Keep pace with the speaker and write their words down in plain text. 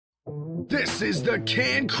This is the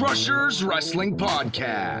Can Crushers Wrestling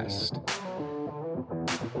Podcast.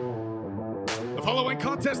 The following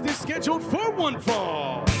contest is scheduled for one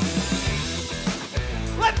fall.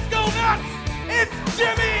 Let's go nuts! It's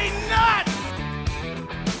Jimmy Nuts!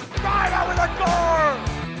 Right out of the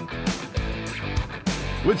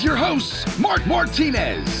door! With your hosts, Mark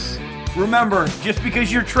Martinez. Remember, just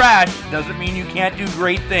because you're trash doesn't mean you can't do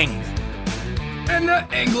great things. And the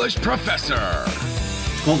English Professor.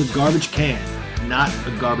 It's called a garbage can, not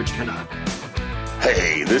a garbage cannot.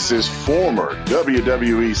 Hey, this is former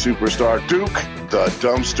WWE superstar Duke, the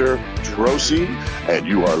Dumpster Drosy, and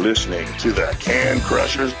you are listening to the Can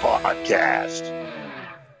Crushers Podcast.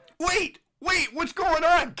 Wait, what's going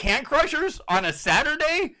on? Can Crushers on a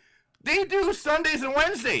Saturday? They do Sundays and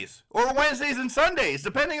Wednesdays, or Wednesdays and Sundays,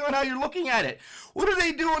 depending on how you're looking at it. What are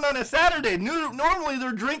they doing on a Saturday? Normally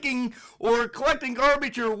they're drinking or collecting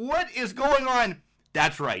garbage, or what is going on?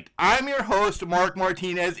 That's right. I'm your host, Mark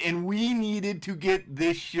Martinez, and we needed to get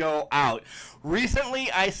this show out. Recently,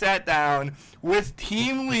 I sat down with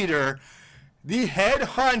team leader, the head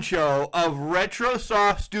honcho of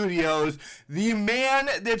RetroSoft Studios, the man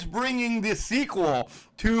that's bringing the sequel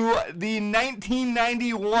to the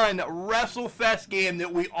 1991 WrestleFest game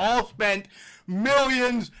that we all spent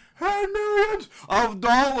millions and millions of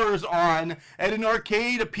dollars on at an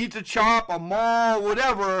arcade, a pizza shop, a mall,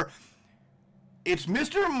 whatever. It's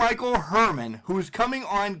Mr. Michael Herman, who's coming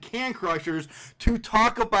on Can Crushers to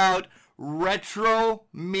talk about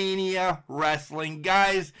RetroMania wrestling.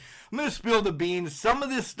 Guys, I'm going to spill the beans. Some of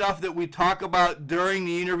this stuff that we talk about during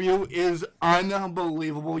the interview is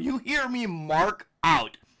unbelievable. You hear me mark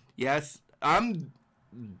out. Yes, I'm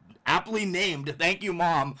aptly named. Thank you,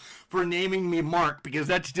 Mom, for naming me Mark, because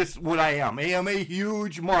that's just what I am. I am a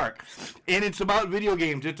huge Mark. And it's about video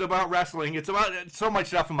games. It's about wrestling. It's about so much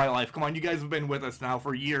stuff in my life. Come on, you guys have been with us now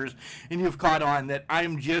for years, and you've caught on that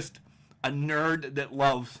I'm just a nerd that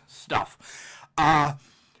loves stuff.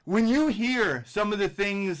 When you hear some of the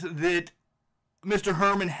things that Mr.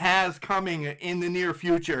 Herman has coming in the near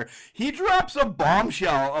future, he drops a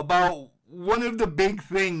bombshell about one of the big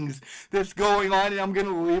things that's going on, and I'm going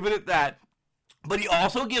to leave it at that. But he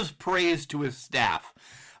also gives praise to his staff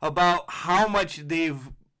about how much they've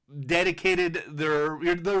dedicated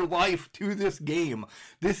their life to this game.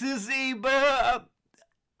 This is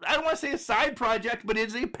I don't want to say a side project, but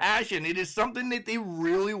it's a passion. It is something that they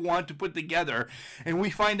really want to put together. And we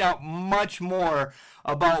find out much more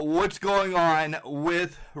about what's going on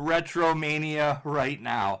with RetroMania right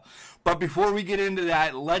now. But before we get into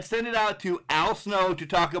that, let's send it out to Al Snow to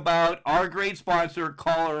talk about our great sponsor,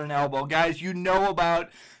 Collar and Elbow. Guys, you know about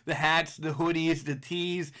the hats, the hoodies, the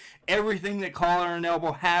tees, everything that Collar and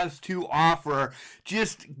Elbow has to offer.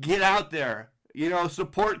 Just get out there.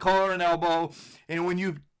 Support Collar and Elbow. And when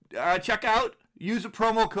you check out, use the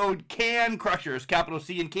promo code CAN Crushers, capital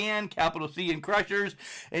C in Can, capital C in Crushers,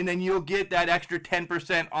 and then you'll get that extra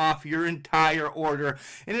 10% off your entire order.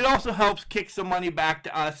 And it also helps kick some money back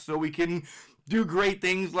to us so we can do great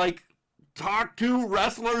things like talk to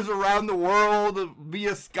wrestlers around the world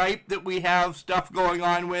via Skype that we have stuff going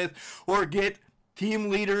on with, or get team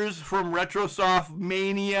leaders from RetroSoft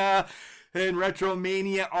Mania and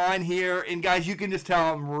RetroMania on here. And guys, you can just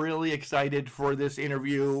tell I'm really excited for this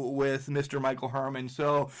interview with Mr. Michael Herman.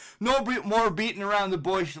 So no more beating around the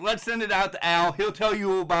bush. Let's send it out to Al. He'll tell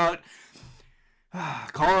you about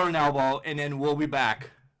Collar and Elbow, and then we'll be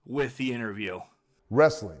back with the interview.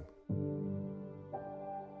 Wrestling.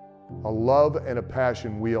 A love and a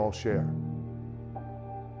passion we all share.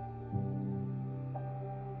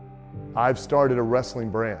 I've started a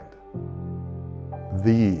wrestling brand.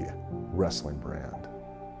 The wrestling brand.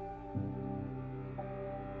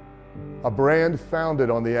 A brand founded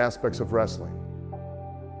on the aspects of wrestling.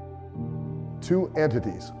 Two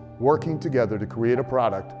entities working together to create a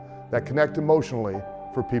product that connect emotionally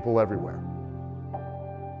for people everywhere.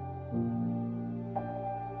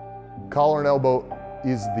 Collar and Elbow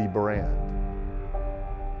is the brand.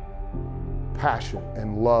 Passion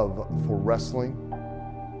and love for wrestling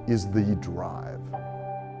is the drive.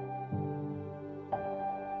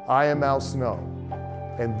 I am Al Snow,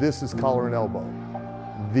 and this is Collar and Elbow,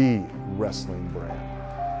 the wrestling brand.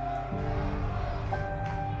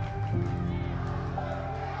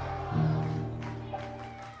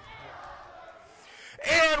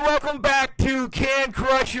 And welcome back to Can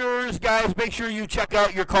Crushers. Guys, make sure you check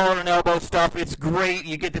out your collar and elbow stuff. It's great.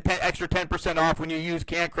 You get the extra 10% off when you use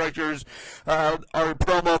Can Crushers, our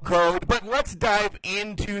promo code. But let's dive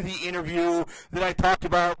into the interview that I talked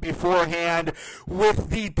about beforehand with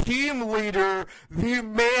the team leader, the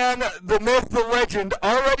man, the myth, the legend,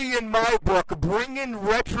 already in my book, bringing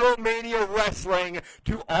RetroMania Wrestling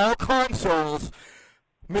to all consoles,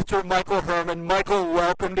 Mr. Michael Herman. Michael,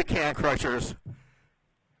 welcome to Can Crushers.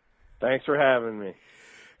 Thanks for having me.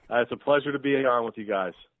 It's a pleasure to be on with you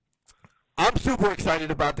guys. I'm super excited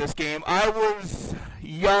about this game. I was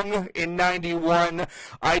young in 91.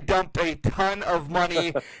 I dumped a ton of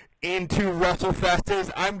money into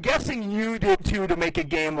WrestleFest. I'm guessing you did too to make a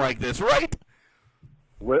game like this, right?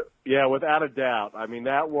 Yeah, without a doubt. I mean,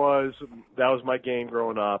 that was my game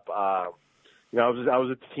growing up. I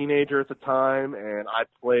was a teenager at the time, and I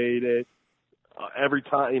played it every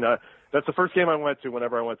time. That's the first game I went to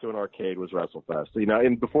whenever I went to an arcade was WrestleFest.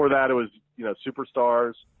 And before that it was,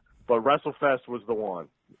 Superstars, but WrestleFest was the one.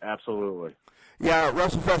 Absolutely. Yeah,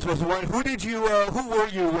 WrestleFest was the one. Who were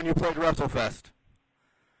you when you played WrestleFest?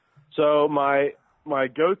 So my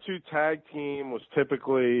go-to tag team was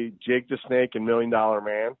typically Jake the Snake and $1 Million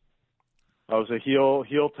Man. I was a heel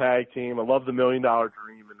tag team. I loved the $1 Million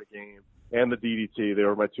Dream in the game and the DDT. They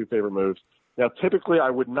were my two favorite moves. Now, typically, I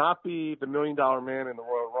would not be the $1 Million Man in the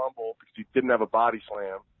Royal Rumble because he didn't have a body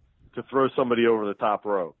slam to throw somebody over the top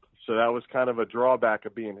rope. So that was kind of a drawback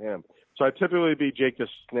of being him. So I'd typically be Jake the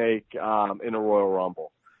Snake in a Royal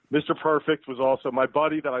Rumble. Mr. Perfect was also my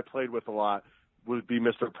buddy that I played with a lot would be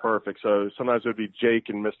Mr. Perfect. So sometimes it would be Jake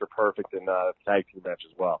and Mr. Perfect in a tag team match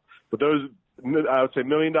as well. But those, I would say $1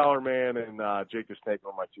 Million Man and Jake the Snake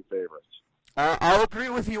were my two favorites. I'll agree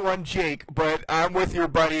with you on Jake, but I'm with your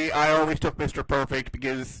buddy. I always took Mr. Perfect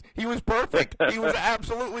because he was perfect. He was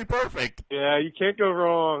absolutely perfect. Yeah, you can't go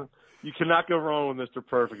wrong. You cannot go wrong with Mr.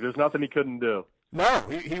 Perfect. There's nothing he couldn't do. No,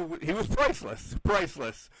 he was priceless.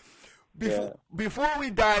 Priceless. Before we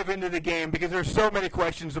dive into the game, because there's so many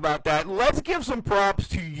questions about that, let's give some props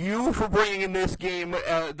to you for bringing in this game.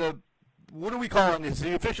 What are we calling this?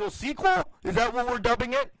 The official sequel? Is that what we're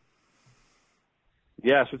dubbing it?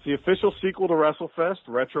 Yes, it's the official sequel to WrestleFest,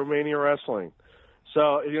 RetroMania Wrestling.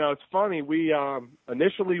 So, it's funny. We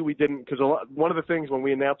initially we didn't, because one of the things when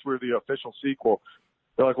we announced we were the official sequel,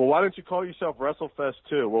 they're like, well, why don't you call yourself WrestleFest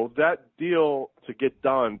 2? Well, that deal to get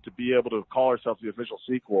done, to be able to call ourselves the official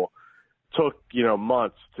sequel, took,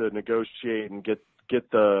 months to negotiate and get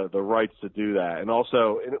the rights to do that. And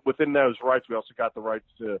also, within those rights, we also got the rights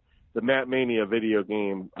to the Matt Mania video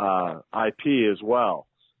game IP as well.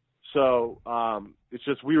 So it's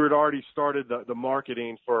just we had already started the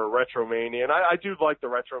marketing for RetroMania, and I do like the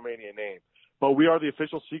RetroMania name. But we are the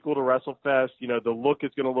official sequel to WrestleFest. The look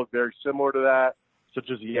is going to look very similar to that, such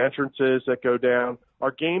as the entrances that go down.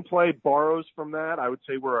 Our gameplay borrows from that. I would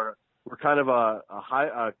say we're kind of a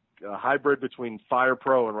hybrid between Fire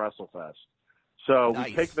Pro and WrestleFest. So nice.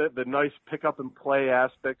 We take the nice pick up and play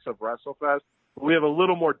aspects of WrestleFest, but we have a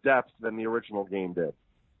little more depth than the original game did.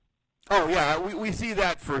 Oh, yeah, we see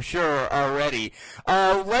that for sure already.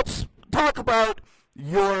 Let's talk about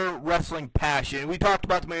your wrestling passion. We talked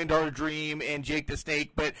about the $1 Million Dream and Jake the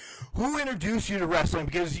Snake, but who introduced you to wrestling?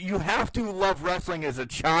 Because you have to love wrestling as a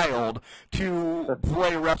child to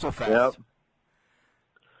play WrestleFest. Yep.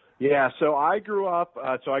 Yeah, so I grew up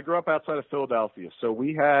outside of Philadelphia. So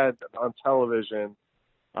we had on television,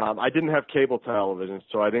 I didn't have cable television,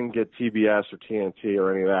 so I didn't get TBS or TNT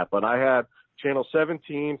or any of that, but I had Channel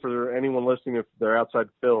 17, for anyone listening, if they're outside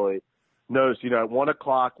Philly, knows, at 1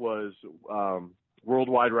 o'clock was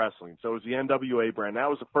Worldwide Wrestling. So it was the NWA brand. That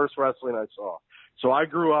was the first wrestling I saw. So I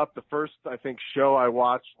grew up, the first, I think, show I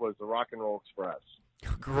watched was the Rock and Roll Express.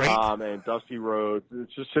 Great. And Dusty Rhodes.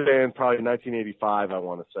 It's just saying probably 1985, I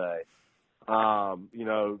want to say.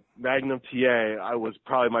 Magnum TA, I was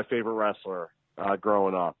probably my favorite wrestler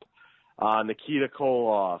growing up. Nikita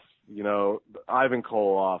Koloff. Ivan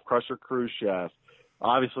Koloff, Crusher Khrushchev,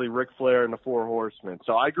 obviously Ric Flair and the Four Horsemen.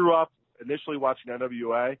 So I grew up initially watching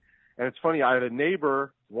NWA, and it's funny, I had a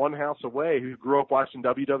neighbor one house away who grew up watching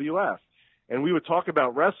WWF, and we would talk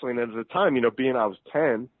about wrestling, and at the time, being I was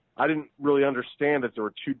 10, I didn't really understand that there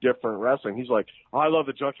were two different wrestling. He's like, oh, I love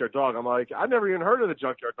the Junkyard Dog. I'm like, I've never even heard of the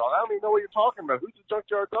Junkyard Dog. I don't even know what you're talking about. Who's the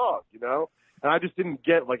Junkyard Dog, And I just didn't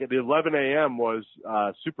get, like, at the 11 a.m. was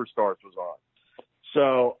Superstars was on.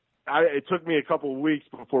 So it took me a couple of weeks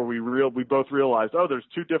before we both realized, there's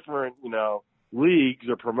two different, leagues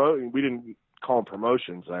or promoting. We didn't call them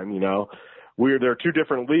promotions then, there are two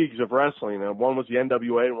different leagues of wrestling. And one was the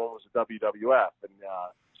NWA and one was the WWF. And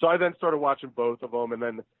so I then started watching both of them. And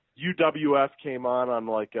then UWF came on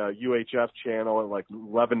like a UHF channel at like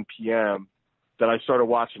 11 p.m. that I started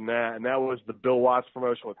watching that, and that was the Bill Watts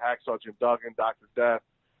promotion with Hacksaw Jim Duggan, Dr. Death,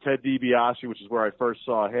 Ted DiBiase, which is where I first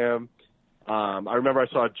saw him. I remember I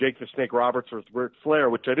saw Jake the Snake Roberts with Ric Flair,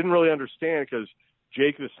 which I didn't really understand because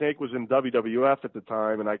Jake the Snake was in WWF at the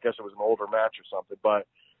time, and I guess it was an older match or something. But,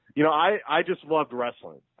 you know, I just loved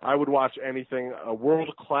wrestling. I would watch anything.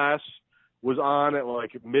 World Class was on at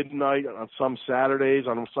like midnight on some Saturdays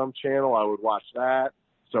on some channel. I would watch that.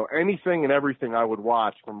 So anything and everything I would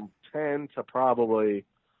watch from 10 to probably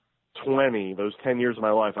 20, those 10 years of my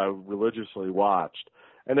life, I religiously watched.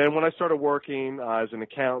 And then when I started working as an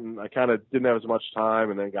accountant, I kind of didn't have as much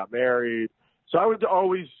time and then got married. So I would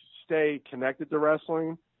always stay connected to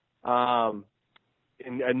wrestling and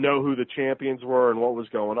know who the champions were and what was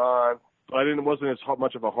going on. But it wasn't as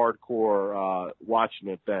much of a hardcore watching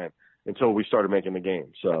it then until we started making the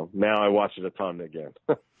game. So now I watch it a ton again.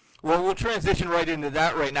 Well, we'll transition right into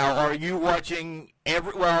that right now. Are you watching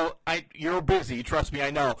you're busy, trust me,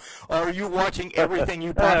 I know. Are you watching everything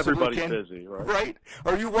you possibly Everybody's can? busy, right? Right?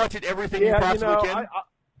 Are you watching everything you possibly can?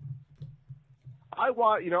 I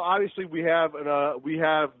watch, obviously we have the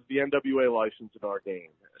NWA license in our game.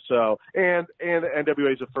 So, and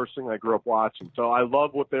NWA is the first thing I grew up watching. So I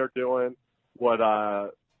love what they're doing, what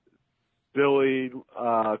Billy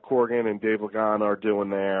Corgan and Dave Lagan are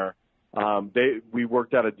doing there. We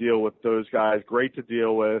worked out a deal with those guys, great to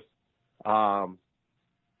deal with. And,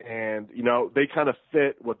 they kind of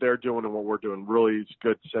fit what they're doing and what we're doing. Really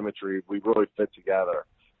good symmetry. We really fit together.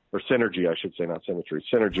 Or synergy, I should say, not symmetry.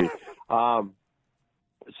 Synergy.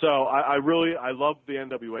 So I love the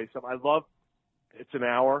NWA stuff. It's an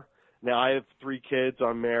hour. Now I have 3 kids.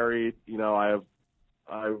 I'm married.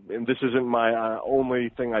 And this isn't my only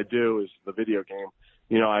thing I do is the video game.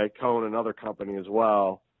 I co-own another company as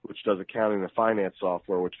well, which does accounting and finance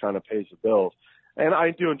software, which kind of pays the bills. And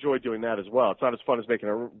I do enjoy doing that as well. It's not as fun as making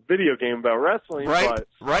a video game about wrestling, but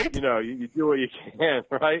you do what you can,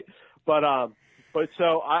 right? But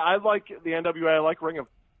so I like the NWA. I like Ring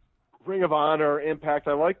of Honor, Impact.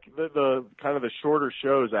 I like the kind of the shorter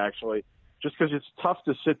shows actually, just because it's tough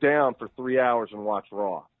to sit down for 3 hours and watch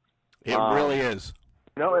Raw. It really is.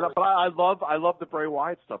 But I love the Bray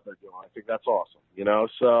Wyatt stuff they're doing. I think that's awesome.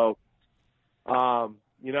 So,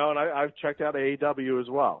 and I've checked out AEW as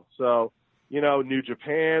well. So, New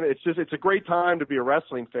Japan. It's a great time to be a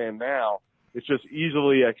wrestling fan now. It's just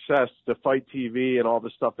easily accessed to Fight TV and all the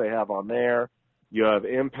stuff they have on there. You have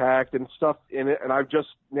Impact and stuff in it. And I've just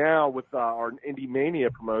now with our Indie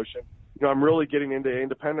Mania promotion, I'm really getting into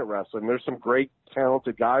independent wrestling. There's some great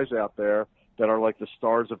talented guys out there that are like the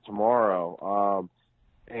stars of tomorrow.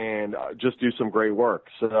 And just do some great work.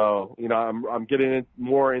 So, I'm getting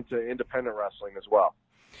more into independent wrestling as well.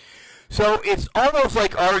 So it's almost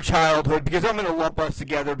like our childhood, because I'm going to lump us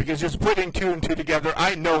together, because just putting 2 and 2 together,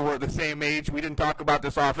 I know we're the same age. We didn't talk about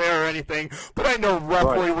this off air or anything, but I know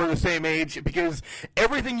roughly we're the same age, because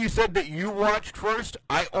everything you said that you watched first,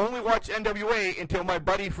 I only watched NWA until my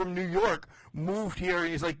buddy from New York moved here, and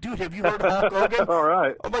he's like, dude, have you heard of Hulk Hogan? All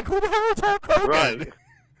right. I'm like, who the hell is Hulk Hogan? Right.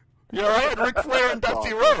 I had Ric Flair and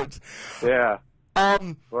Dusty Rhodes. Yeah.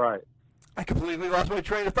 Right. I completely lost my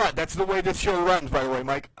train of thought. That's the way this show runs, by the way,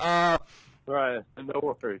 Mike. Right.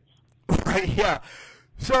 No worries. Right, yeah.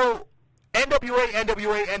 So,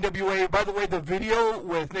 NWA. By the way, the video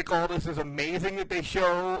with Nick Aldis is amazing that they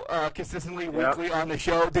show consistently weekly on the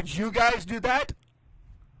show. Did you guys do that?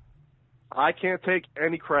 I can't take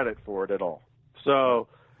any credit for it at all. So,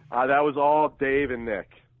 that was all Dave and Nick.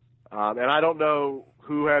 And I don't know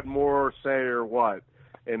who had more say or what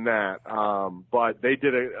in that. But they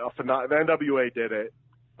did it. The NWA did it.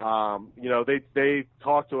 They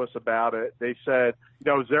talked to us about it. They said, it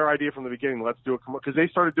was their idea from the beginning. Let's do a commercial, because they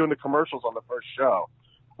started doing the commercials on the first show.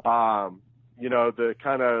 The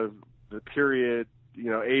kind of the period,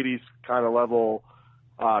 80s kind of level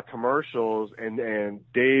commercials, and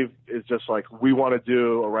Dave is just like, we want to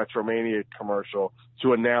do a RetroMania commercial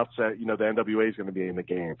to announce that the NWA is going to be in the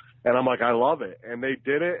game. And I'm like, I love it. And they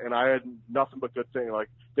did it, and I had nothing but good things. Like,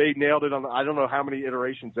 they nailed it on I don't know how many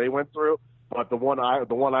iterations they went through, but the one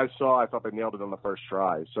I saw, I thought they nailed it on the first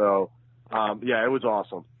try. So it was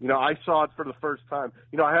awesome. I saw it for the first time.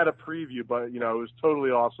 I had a preview, but it was totally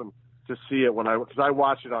awesome to see it because I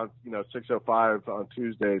watch it on 6:05 on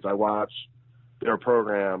Tuesdays. I watch their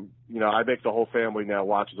program. I make the whole family now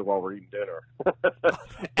watches it while we're eating dinner.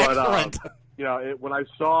 Excellent. When I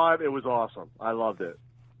saw it, it was awesome. I loved it.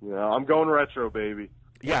 I'm going retro, baby.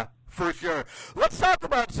 Yeah, for sure. Let's talk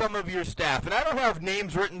about some of your staff. And I don't have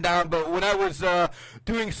names written down, but when I was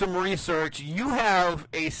doing some research, you have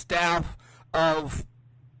a staff of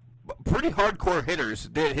pretty hardcore hitters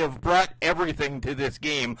that have brought everything to this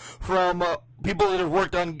game from people that have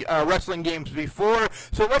worked on wrestling games before.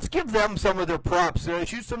 So let's give them some of their props.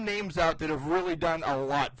 Shoot some names out that have really done a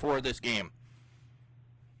lot for this game.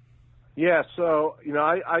 Yeah, so,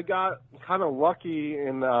 I got kind of lucky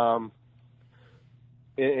in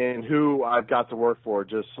who I've got to work for.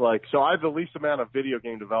 So I have the least amount of video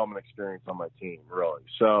game development experience on my team, really.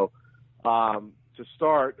 So to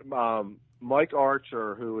start, Mike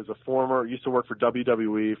Archer, who is used to work for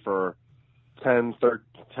WWE for 10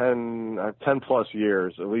 plus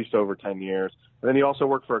years, at least over 10 years. And then he also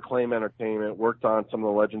worked for Acclaim Entertainment, worked on some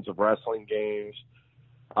of the Legends of Wrestling games,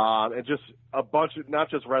 and just a bunch of, not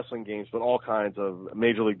just wrestling games, but all kinds of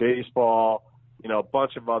Major League Baseball, a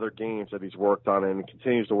bunch of other games that he's worked on and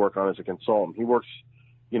continues to work on as a consultant. He works,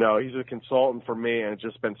 he's a consultant for me, and it's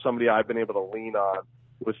just been somebody I've been able to lean on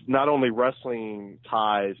with not only wrestling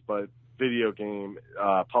ties, but video game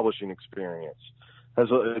publishing experience. As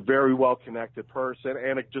a very well-connected person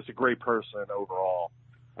and just a great person overall.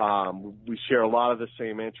 We share a lot of the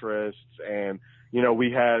same interests, and,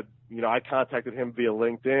 I contacted him via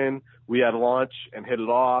LinkedIn. We had lunch and hit it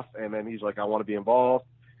off, and then he's like, I want to be involved.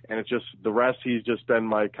 And it's just the rest, he's just been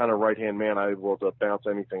my kind of right-hand man I'm able to bounce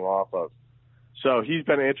anything off of. So he's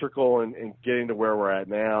been integral in getting to where we're at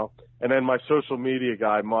now. And then my social media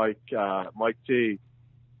guy, Mike T,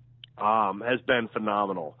 has been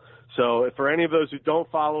phenomenal. So for any of those who don't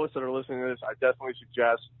follow us that are listening to this, I definitely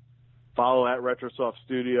suggest follow at RetroSoft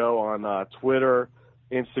Studio on Twitter,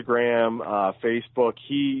 Instagram, Facebook.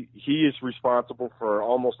 He is responsible for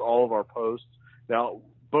almost all of our posts. Now,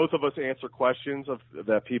 both of us answer questions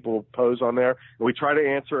that people pose on there, and we try to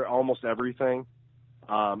answer almost everything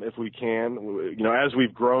if we can. As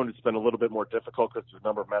we've grown, it's been a little bit more difficult because the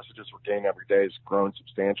number of messages we're getting every day has grown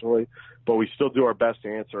substantially, but we still do our best to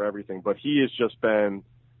answer everything. But he has just been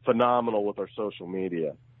phenomenal with our social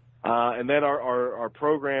media. And then our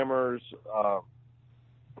programmers,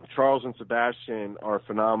 Charles and Sebastian, are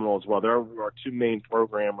phenomenal as well. They're our two main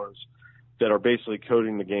programmers that are basically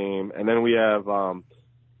coding the game. And then we have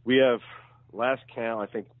last count,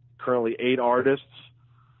 I think currently 8 artists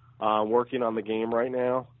working on the game right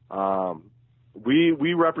now.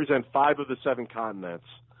 We represent 5 of the 7 continents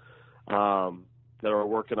that are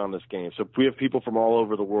working on this game. So we have people from all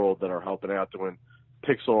over the world that are helping out doing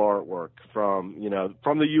pixel artwork from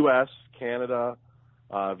the U.S., Canada,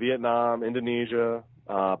 Vietnam, Indonesia,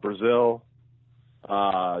 Brazil,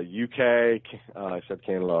 UK. I said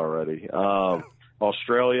Canada already.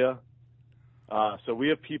 Australia. So we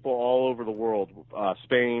have people all over the world,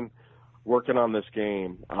 Spain, working on this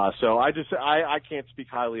game. So I can't speak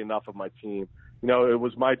highly enough of my team. It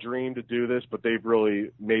was my dream to do this, but they've really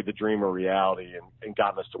made the dream a reality and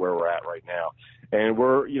gotten us to where we're at right now. And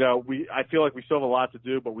I feel like we still have a lot to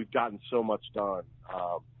do, but we've gotten so much done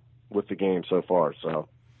with the game so far. So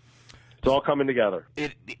it's all coming together.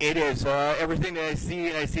 It is. Everything that I see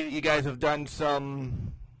that you guys have done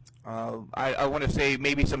some, I want to say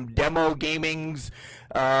maybe some demo gamings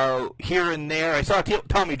here and there. I saw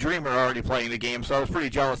Tommy Dreamer already playing the game, so I was pretty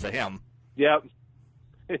jealous of him. Yep.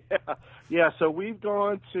 Yeah, so we've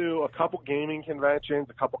gone to a couple gaming conventions,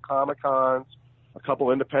 a couple Comic-Cons, a couple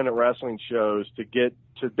independent wrestling shows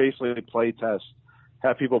to basically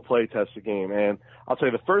have people play test the game. And I'll tell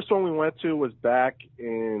you, the first one we went to was back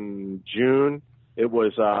in June. It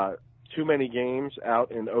was Too Many Games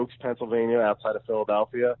out in Oaks, Pennsylvania, outside of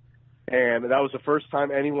Philadelphia. And that was the first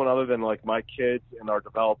time anyone other than like my kids and our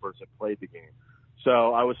developers had played the game.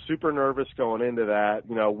 So I was super nervous going into that.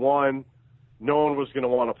 One, no one was going to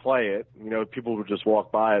want to play it. People would just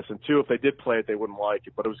walk by us. And 2, if they did play it, they wouldn't like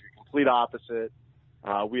it. But it was the complete opposite.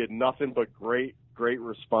 We had nothing but great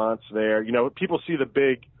response there. People see the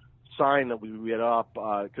big sign that we had up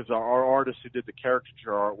because our artist who did the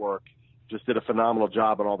caricature artwork just did a phenomenal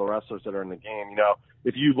job on all the wrestlers that are in the game.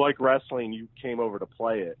 If you like wrestling, you came over to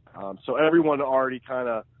play it. So everyone already kind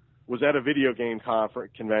of was at a video game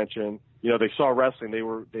convention. They saw wrestling. They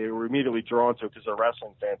were immediately drawn to it because they're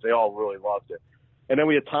wrestling fans. They all really loved it. And then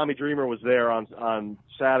we had Tommy Dreamer was there on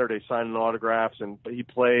Saturday signing autographs, and he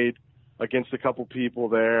played against a couple people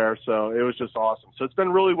there. So it was just awesome. So it's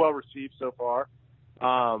been really well received so far.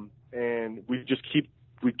 And we just keep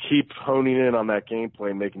honing in on that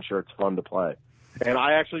gameplay and making sure it's fun to play. And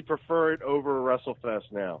I actually prefer it over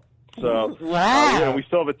WrestleFest now. So wow. We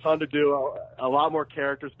still have a ton to do, a lot more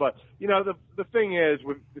characters. But, the thing is,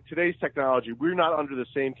 with today's technology, we're not under the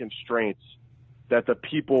same constraints that the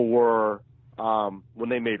people were when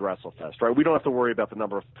they made WrestleFest, right? We don't have to worry about the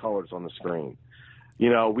number of colors on the screen.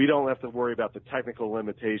 we don't have to worry about the technical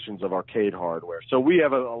limitations of arcade hardware. So we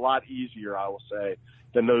have a lot easier, I will say,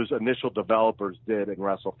 than those initial developers did in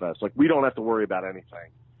WrestleFest. Like, we don't have to worry about anything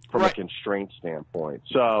from a constraint standpoint.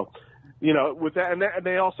 So, with that, and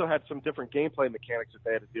they also had some different gameplay mechanics that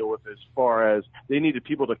they had to deal with as far as they needed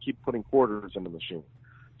people to keep putting quarters in the machine.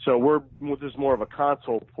 So this is more of a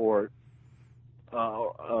console port,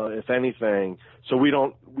 if anything. So we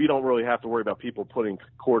don't really have to worry about people putting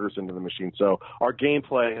quarters into the machine. So our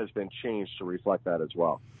gameplay has been changed to reflect that as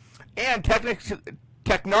well. And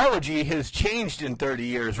technology has changed in 30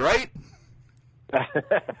 years, right?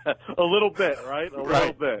 A little bit, right? A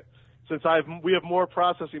little bit. Since we have more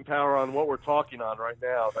processing power on what we're talking on right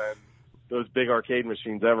now than those big arcade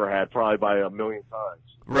machines ever had, probably by a million times.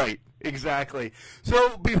 Right, exactly.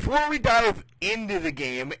 So before we dive into the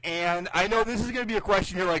game, and I know this is going to be a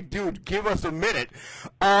question you're like, dude, give us a minute.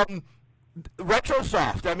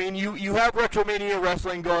 RetroSoft, I mean, you have RetroMania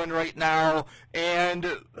Wrestling going right now, and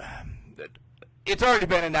it's already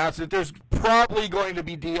been announced that there's probably going to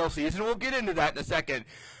be DLCs, and we'll get into that in a second.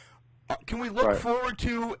 Can we look forward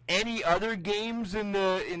to any other games in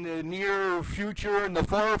the near future, in the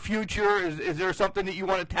far future? Is there something that you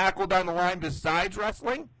want to tackle down the line besides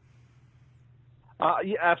wrestling?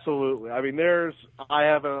 Yeah, absolutely. I mean, I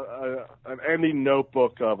have an ending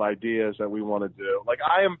notebook of ideas that we want to do. Like,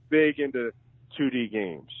 I am big into 2D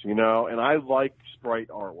games, and I like sprite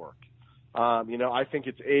artwork. I think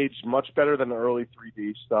it's aged much better than the early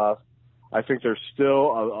 3D stuff. I think there's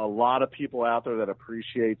still a lot of people out there that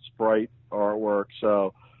appreciate sprite artwork.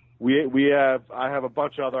 So I have a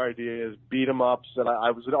bunch of other ideas, beat 'em ups, and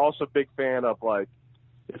I was also a big fan of, like,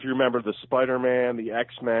 if you remember the Spider-Man, the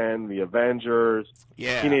X-Men, the Avengers,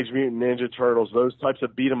 Teenage Mutant Ninja Turtles, those types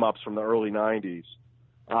of beat 'em ups from the early 90s.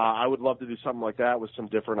 I would love to do something like that with some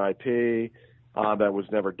different IP that was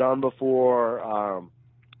never done before.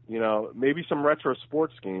 Maybe some retro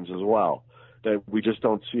sports games as well that we just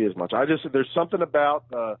don't see as much. There's something about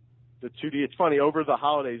the 2D. It's funny, over the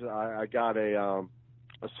holidays I got a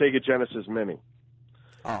Sega Genesis Mini.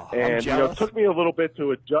 Oh, and it took me a little bit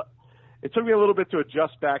to adjust. It took me a little bit to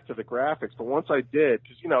adjust back to the graphics, but once I did,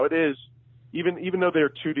 because it is, even though they're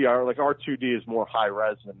 2D, like our 2D is more high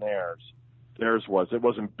res than theirs. Theirs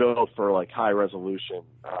wasn't built for like high resolution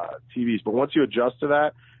TVs, but once you adjust to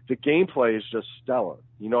that, the gameplay is just stellar.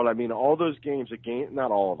 You know what I mean? All those games,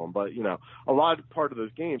 not all of them, but a large part of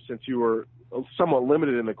those games, since you were somewhat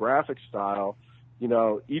limited in the graphic style,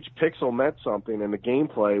 each pixel meant something, and the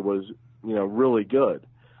gameplay was really good.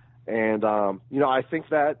 And I think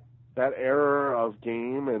that era of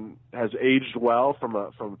game and has aged well from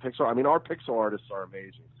a pixel. I mean, our pixel artists are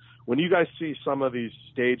amazing. When you guys see some of these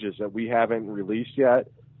stages that we haven't released yet,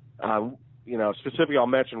 specifically I'll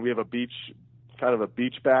mention we have a beach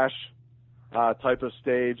bash type of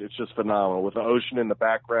stage. It's just phenomenal with the ocean in the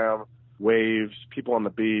background, waves, people on the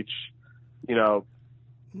beach.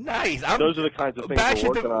 Nice. Those are the kinds of things we're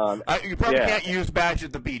working on. You probably can't use bash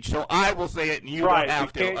at the beach, so I will say it, and you don't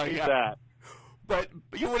have to. Right, we can't use that. But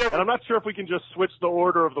whatever. And I'm not sure if we can just switch the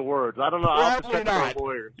order of the words. I don't know. I'll have to check with our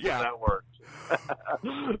lawyers if that works.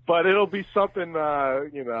 But it'll be something,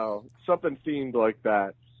 something themed like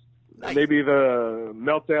that. Nice. Maybe the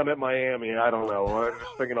meltdown at Miami. I don't know. I'm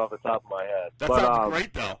just thinking off the top of my head. That sounds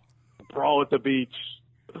great, though. Brawl at the beach.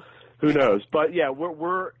 Who knows? But yeah,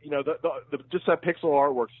 we're just that pixel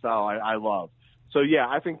artwork style I love. So yeah,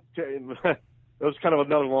 I think that was kind of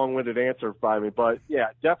another long-winded answer by me. But yeah,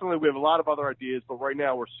 definitely we have a lot of other ideas, but right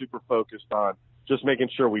now we're super focused on just making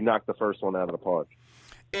sure we knock the first one out of the park.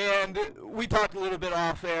 And we talked a little bit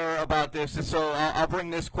off air about this, and so I'll bring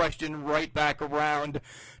this question right back around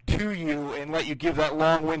to you and let you give that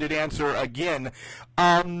long-winded answer again.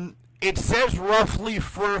 It says roughly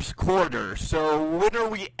first quarter, so when are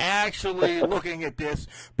we actually looking at this?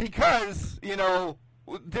 Because,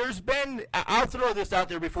 there's been, I'll throw this out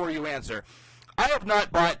there before you answer. I have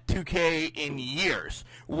not bought 2K in years.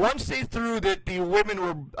 Once they threw that the women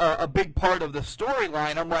were a big part of the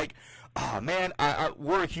storyline, I'm like, oh, man,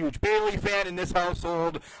 we're a huge Bailey fan in this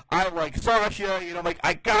household. I like Sasha. I'm like,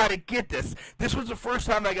 I got to get this. This was the first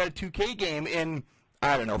time I got a 2K game in,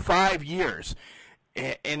 5 years.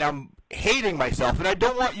 And I'm hating myself. And I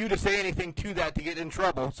don't want you to say anything to that to get in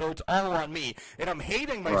trouble, so it's all on me. And I'm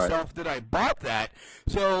hating myself that I bought that.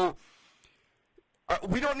 So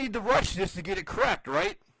we don't need to rush this to get it correct,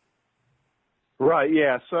 right? Right,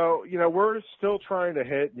 yeah. So, we're still trying to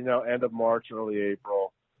hit, end of March, early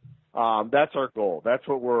April. That's our goal. That's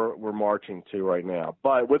what we're marching to right now.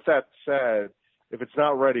 But with that said, if it's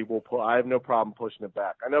not ready, I have no problem pushing it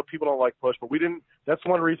back. I know people don't like push, but that's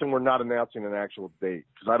one reason we're not announcing an actual date,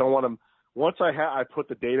 because I don't want them. once I put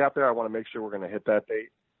the date out there, I want to make sure we're going to hit that date.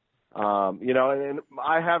 You know, and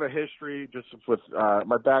I have a history just with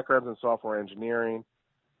my background's in software engineering,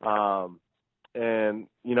 and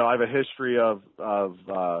you know, I have a history of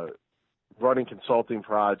running consulting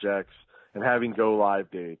projects and having go live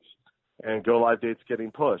dates, and go live dates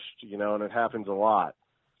getting pushed. You know, and it happens a lot.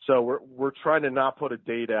 So we're trying to not put a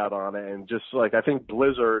date out on it, and just like I think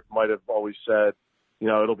Blizzard might have always said, you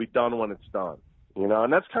know, it'll be done when it's done. You know,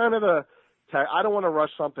 and that's kind of I don't want to rush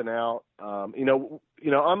something out. You know,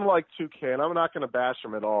 unlike 2K, and I'm not going to bash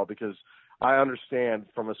them at all because I understand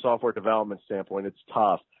from a software development standpoint, it's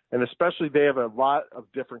tough. And especially they have a lot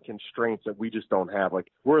of different constraints that we just don't have.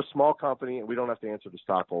 Like, we're a small company and we don't have to answer to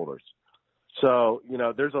stockholders. So, you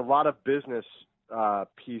know, there's a lot of business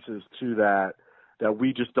pieces to that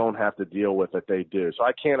we just don't have to deal with that they do. So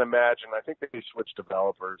I can't imagine. I think they switched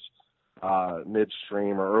developers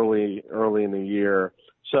midstream or early in the year.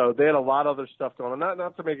 So they had a lot of other stuff going on.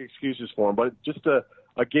 Not to make excuses for them, but just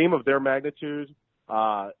a game of their magnitude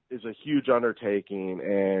is a huge undertaking,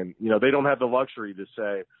 and you know they don't have the luxury to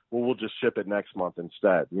say, well, we'll just ship it next month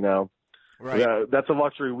instead. You know, right? Yeah, that's a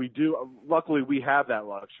luxury we do. Luckily, we have that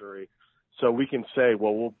luxury, so we can say,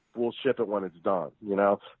 well, we'll ship it when it's done. You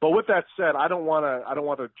know. But with that said, I don't want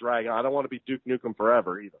to drag on. I don't want to be Duke Nukem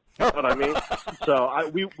forever either. You know what I mean?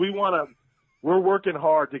 So we want to. We're working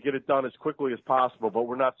hard to get it done as quickly as possible, but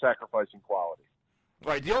we're not sacrificing quality.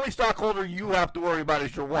 Right. The only stockholder you have to worry about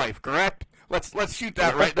is your wife, correct? Let's shoot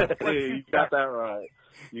that right there. You got that right.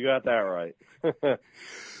 You got that right.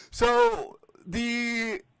 So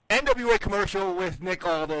the NWA commercial with Nick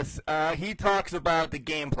Aldis, he talks about the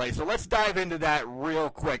gameplay. So let's dive into that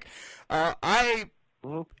real quick. I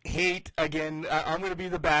hate, again, I'm going to be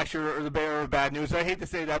the basher or the bearer of bad news. I hate to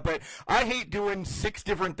say that, but I hate doing 6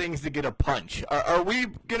 different things to get a punch. Are we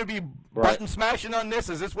going to be button smashing on this?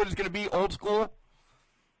 Is this what it's going to be, old school?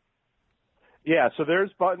 Yeah, so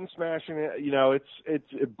there's button smashing. You know,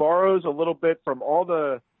 it borrows a little bit from all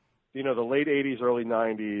the, you know, the late 80s, early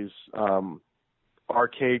 90s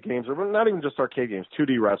arcade games, or not even just arcade games,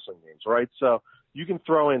 2D wrestling games, right? So you can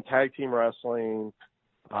throw in tag team wrestling,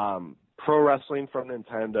 pro wrestling from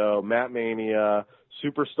Nintendo, Mat Mania,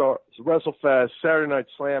 Superstar, WrestleFest, Saturday Night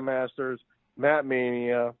Slam Masters, Mat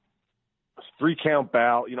Mania, 3 Count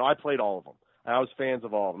Bout. You know, I played all of them. I was fans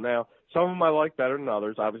of all of them. Now, some of them I like better than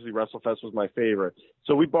others. Obviously, WrestleFest was my favorite.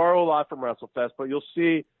 So we borrow a lot from WrestleFest, but you'll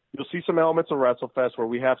see some elements of WrestleFest where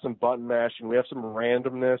we have some button mashing, we have some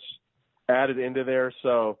randomness added into there.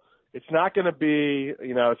 So it's not going to be,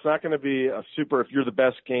 you know, it's not going to be a super, if you're the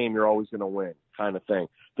best game, you're always going to win kind of thing.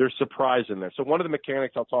 There's surprise in there. So one of the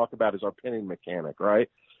mechanics I'll talk about is our pinning mechanic, right?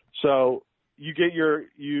 So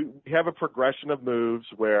you have a progression of moves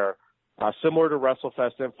where, similar to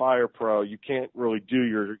WrestleFest and Fire Pro, you can't really do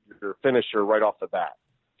your finisher right off the bat.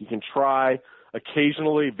 You can try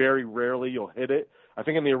occasionally, very rarely you'll hit it. I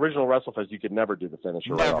think in the original WrestleFest you could never do the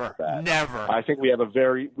finisher right off the bat. Never. I think we have a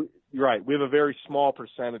very small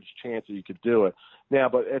percentage chance that you could do it. Now,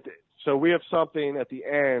 so we have something at the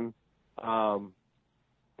end,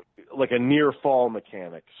 like a near fall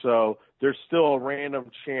mechanic. So there's still a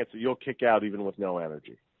random chance that you'll kick out even with no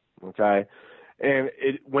energy. Okay. And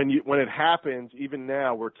when it happens, even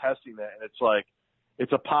now we're testing that, and it's like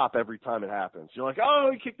it's a pop every time it happens. You're like, oh,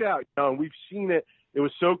 he kicked out. You know, and we've seen it. It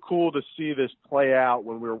was so cool to see this play out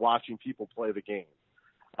when we were watching people play the game,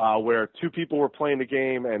 where 2 people were playing the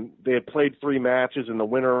game and they had played 3 matches and the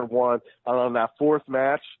winner won. And on that 4th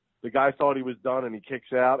match, the guy thought he was done and he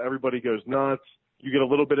kicks out. Everybody goes nuts. You get a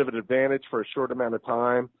little bit of an advantage for a short amount of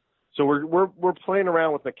time. So we're playing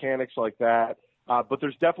around with mechanics like that. But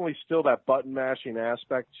there's definitely still that button mashing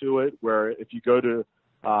aspect to it, where if you go to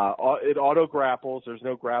it auto grapples. There's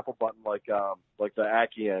no grapple button like the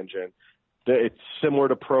Aki engine. It's similar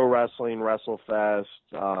to pro wrestling, WrestleFest,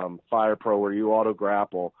 Fire Pro, where you auto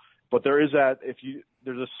grapple. But there is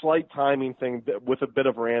there's a slight timing thing with a bit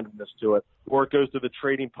of randomness to it, or it goes to the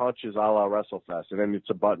trading punches a la WrestleFest, and then it's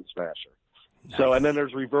a button smasher. Nice. So, and then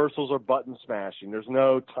there's reversals or button smashing. There's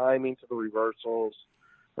no timing to the reversals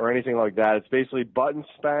or anything like that. It's basically button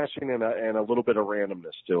smashing and a little bit of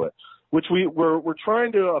randomness to it, which we're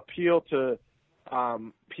trying to appeal to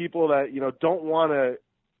people that don't want to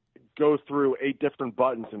go through 8 different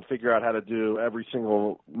buttons and figure out how to do every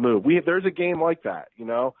single move. There's a game like that,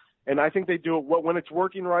 and I think they do it when it's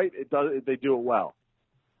working right. They do it well.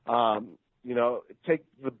 Take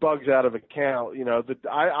the bugs out of account.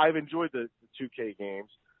 I've enjoyed the 2K games.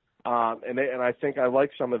 And I think I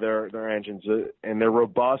like some of their engines, and they're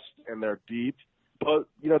robust and they're deep. But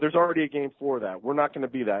there's already a game for that. We're not going to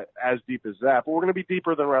be as deep as that, but we're going to be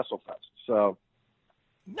deeper than WrestleFest. So,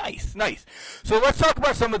 Nice. So let's talk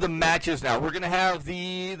about some of the matches now. We're going to have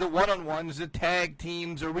the one-on-ones, the tag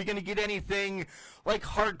teams. Are we going to get anything like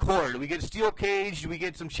hardcore? Do we get a steel cage? Do we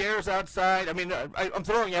get some chairs outside? I mean, I'm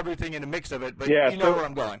throwing everything in a mix of it, but you know where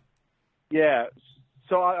I'm going. Yeah.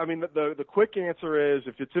 So, I mean, the quick answer is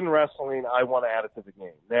if it's in wrestling, I want to add it to the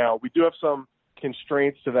game. Now, we do have some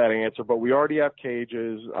constraints to that answer, but we already have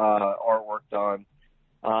cages, artwork done.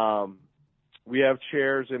 We have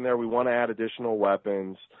chairs in there. We want to add additional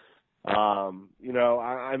weapons. I'm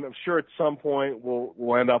sure at some point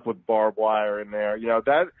we'll end up with barbed wire in there.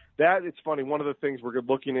 That it's funny. One of the things we're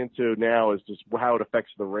looking into now is just how it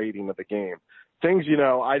affects the rating of the game. Things,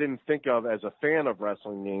 I didn't think of as a fan of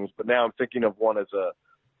wrestling games, but now I'm thinking of one as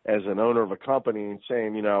an owner of a company and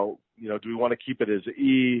saying, do we want to keep it as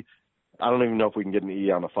E? I don't even know if we can get an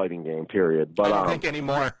E on a fighting game, period. But I don't think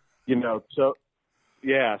anymore.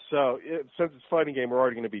 Yeah, so since it's a fighting game, we're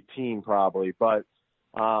already going to be teen probably, but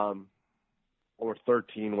or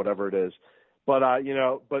 13, whatever it is. But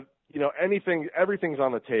everything's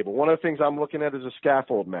on the table. One of the things I'm looking at is a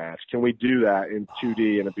scaffold match. Can we do that in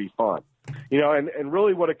 2D and it'd be fun? And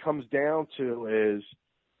really what it comes down to is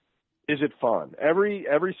it fun?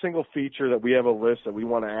 Every single feature that we have a list that we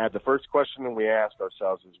want to add, the first question that we ask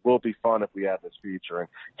ourselves is, will it be fun if we add this feature? And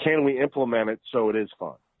can we implement it so it is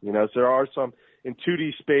fun? So there are some, in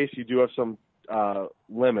 2D space, you do have some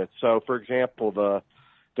limits. So, for example, the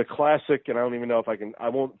classic, and I don't even know if I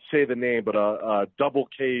won't say the name, but a double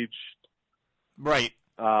cage right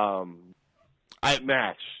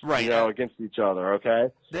match, right, against each other, okay?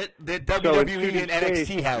 That WWE and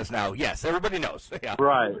NXT has now. Yes, everybody knows. Yeah.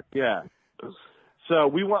 Right, yeah. So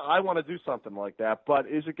I want to do something like that, but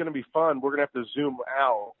is it going to be fun? We're going to have to zoom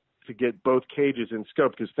out to get both cages in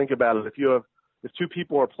scope, because think about it, if two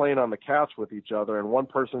people are playing on the couch with each other and one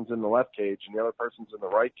person's in the left cage and the other person's in the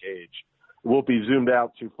right cage, we'll be zoomed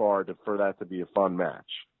out too far for that to be a fun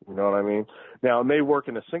match. You know what I mean? Now, it may work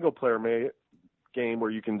in a single-player game where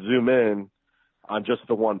you can zoom in on just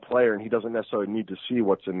the one player and he doesn't necessarily need to see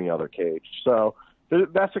what's in the other cage. So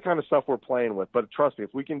that's the kind of stuff we're playing with. But trust me,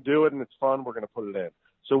 if we can do it and it's fun, we're going to put it in.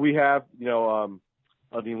 So we have, the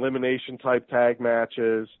elimination-type tag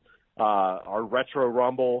matches, our Retro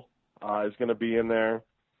Rumble, is going to be in there.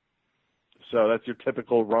 So that's your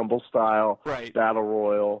typical Rumble style battle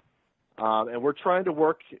royal. And we're trying to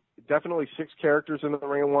work definitely 6 characters in the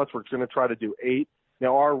ring at once. We're going to try to do 8.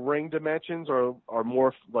 Now, our ring dimensions are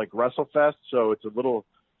more like WrestleFest, so it's a little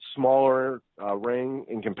smaller ring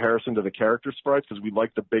in comparison to the character sprites because we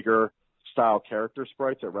like the bigger style character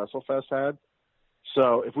sprites that WrestleFest had.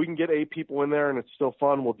 So if we can get 8 people in there and it's still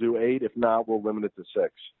fun, we'll do 8. If not, we'll limit it to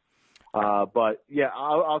 6. But yeah,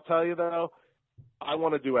 I'll tell you though, I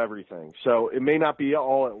want to do everything. So it may not be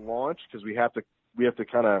all at launch because we have to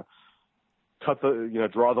kind of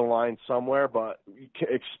draw the line somewhere, but you can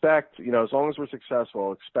expect, as long as we're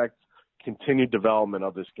successful, expect continued development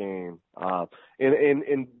of this game.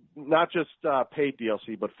 In not just paid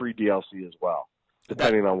DLC, but free DLC as well,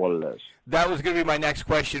 depending on what it is. That was going to be my next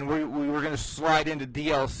question. We were going to slide into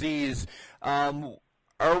DLCs.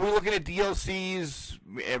 Are we looking at DLCs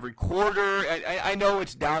every quarter? I know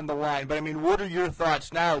it's down the line, but I mean, what are your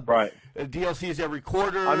thoughts now? Right. DLCs every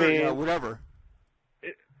quarter, whatever.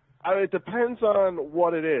 It depends on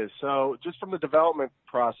what it is. So just from the development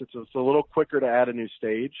process, it's a little quicker to add a new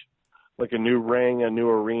stage, like a new ring, a new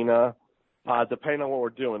arena, depending on what we're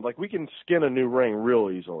doing. Like we can skin a new ring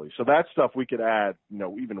real easily. So that stuff we could add,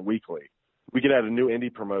 even weekly. We could add a new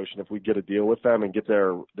indie promotion if we get a deal with them and get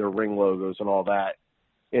their ring logos and all that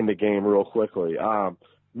in the game real quickly.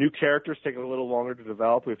 New characters take a little longer to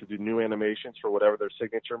develop. We have to do new animations for whatever their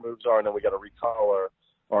signature moves are, and then we got to recolor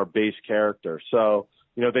our base character. So,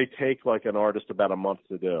 they take like an artist about a month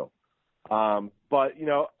to do. But,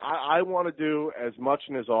 I want to do as much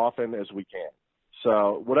and as often as we can.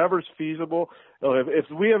 So whatever's feasible. If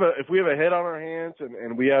we have a hit on our hands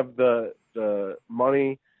and we have the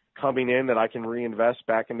money coming in that I can reinvest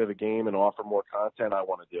back into the game and offer more content, I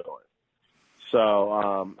want to do it.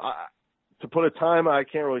 So to put a time, I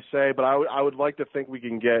can't really say, but I would like to think we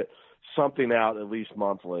can get something out at least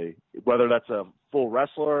monthly, whether that's a full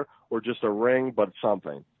wrestler or just a ring, but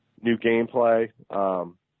something. New gameplay,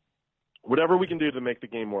 whatever we can do to make the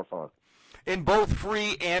game more fun. In both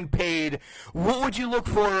free and paid, what would you look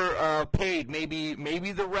for paid? Maybe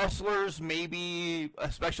the wrestlers, maybe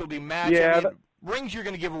a specialty match? Yeah, rings you're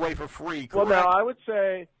going to give away for free, correct? Well, now I would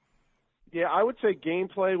say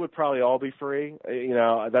gameplay would probably all be free.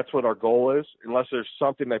 That's what our goal is, unless there's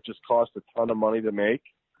something that just costs a ton of money to make.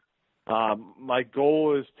 My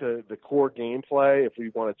goal is the core gameplay. If we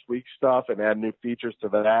want to tweak stuff and add new features to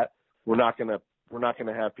that, we're not going to we're not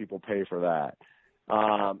going to have people pay for that.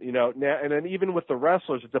 Now, and then even with the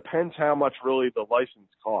wrestlers, it depends how much really the license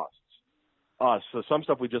costs us. So some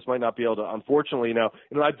stuff we just might not be able to. Unfortunately, in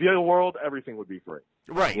an ideal world, everything would be free.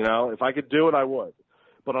 Right. If I could do it, I would.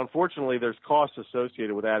 But unfortunately, there's costs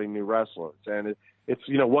associated with adding new wrestlers, and it's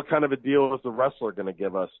what kind of a deal is the wrestler going to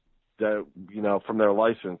give us from their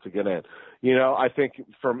license to get in? I think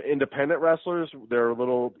from independent wrestlers, they're a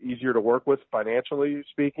little easier to work with financially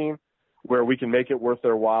speaking, where we can make it worth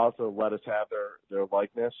their while to let us have their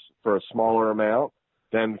likeness for a smaller amount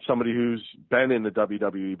than somebody who's been in the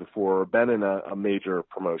WWE before, or been in a major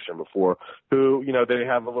promotion before, who, they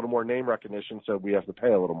have a little more name recognition, so we have to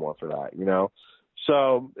pay a little more for that,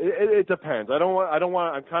 So it depends.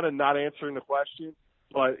 I'm kind of not answering the question,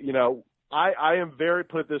 but, I am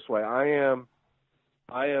put it this way,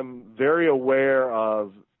 I am very aware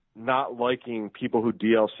of not liking people who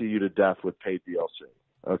DLC you to death with paid DLC.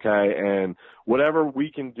 Okay, and whatever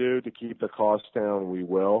we can do to keep the costs down, we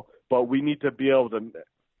will. But we need to be able to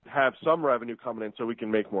have some revenue coming in so we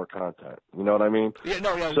can make more content. You know what I mean? Yeah,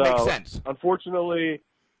 it so, makes sense. Unfortunately,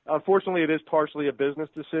 it is partially a business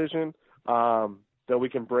decision that we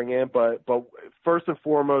can bring in. But first and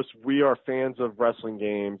foremost, we are fans of wrestling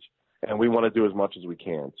games, and we want to do as much as we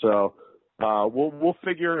can. So we'll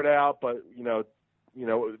figure it out. But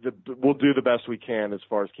we'll do the best we can as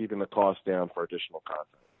far as keeping the cost down for additional content.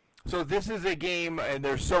 So this is a game, and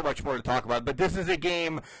there's so much more to talk about, but this is a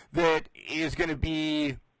game that is going to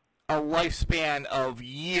be a lifespan of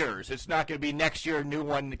years. It's not going to be next year, a new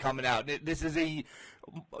one coming out. This is a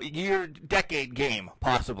decade game,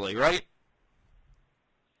 possibly, right?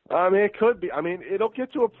 I mean, it could be. I mean, it'll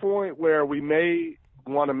get to a point where we may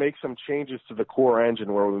want to make some changes to the core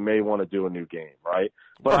engine where we may want to do a new game, right?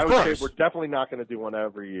 But I would say we're definitely not going to do one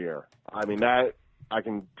every year. I mean, that I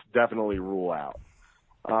can definitely rule out.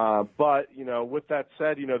 But, with that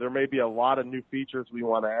said, there may be a lot of new features we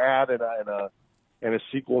want to add, and a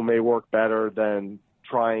sequel may work better than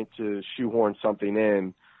trying to shoehorn something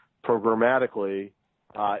in programmatically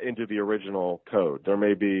into the original code. There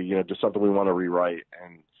may be, just something we want to rewrite,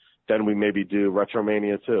 and then we maybe do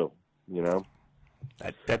RetroMania too,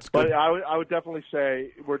 That's good. But I would definitely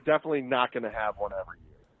say we're definitely not going to have one every year.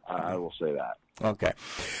 I will say that. Okay.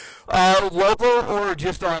 Local or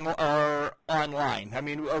just online? I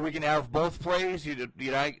mean, are we going to have both plays?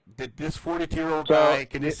 That this 42-year-old guy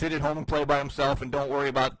can just sit at home and play by himself and don't worry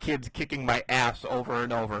about kids kicking my ass over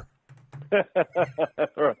and over?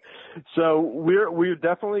 So we're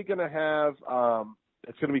definitely going to have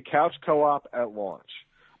it's going to be couch co-op at launch,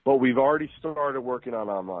 but we've already started working on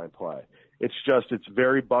online play. It's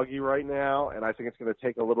very buggy right now, and I think it's going to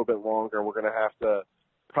take a little bit longer. We're going to have to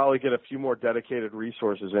probably get a few more dedicated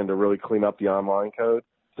resources in to really clean up the online code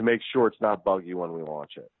to make sure it's not buggy when we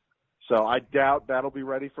launch it. So I doubt that'll be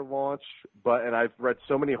ready for launch, and I've read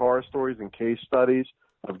so many horror stories and case studies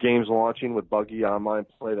of games launching with buggy online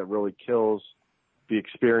play that really kills the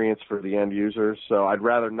experience for the end users. So I'd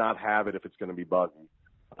rather not have it if it's going to be buggy.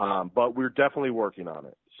 But we're definitely working on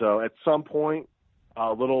it. So at some point,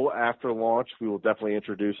 a little after launch, we will definitely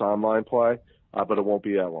introduce online play, but it won't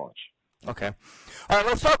be at launch. Okay. All right,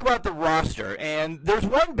 let's talk about the roster. And there's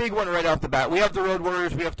one big one right off the bat. We have the Road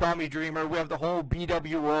Warriors. We have Tommy Dreamer. We have the whole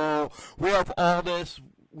BWO. We have Aldis.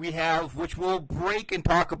 We have, which we'll break and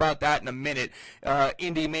talk about that in a minute,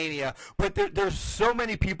 Indie Mania. But there's so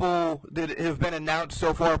many people that have been announced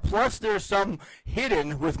so far. Plus, there's some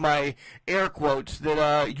hidden, with my air quotes,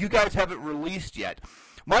 that you guys haven't released yet.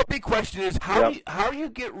 My big question is, how do you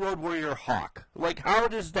get Road Warrior Hawk? Like, how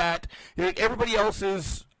does that? Everybody else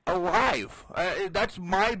is alive. That's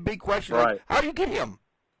my big question. Right. Like, how do you get him?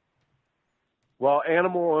 Well,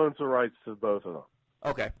 Animal owns the rights to both of them.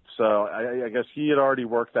 Okay. So I guess he had already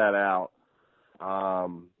worked that out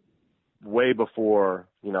way before,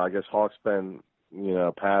 I guess Hawk's been,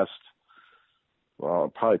 past,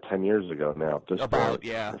 well, probably 10 years ago now at this point.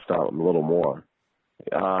 Yeah. If not a little more.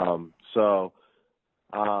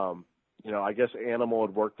 I guess Animal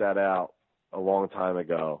had worked that out a long time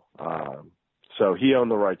ago. So he owned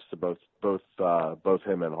the rights to both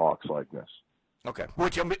him and Hawk's likeness. Okay,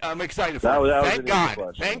 which I'm excited for. That Thank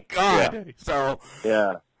God. Thank God. Yeah. So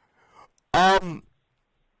yeah.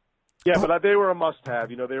 Yeah, but they were a must-have.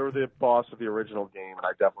 They were the boss of the original game,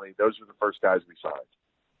 and those were the first guys we signed.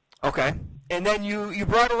 Okay, and then you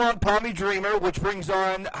brought along Tommy Dreamer, which brings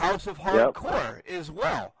on House of Hardcore as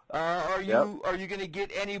well. Are you going to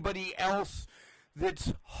get anybody else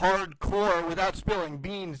that's hardcore without spilling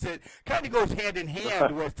beans that kind of goes hand in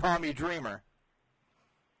hand with Tommy Dreamer?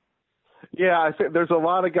 Yeah, I think there's a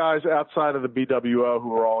lot of guys outside of the BWO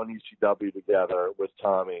who are all in ECW together with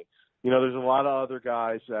Tommy there's a lot of other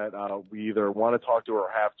guys that we either want to talk to or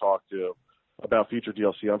have talked to about future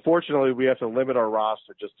DLC. Unfortunately, we have to limit our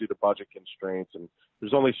roster just due to budget constraints, and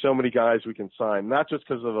there's only so many guys we can sign, not just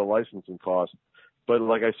because of the licensing cost, but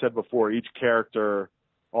like I said before, each character,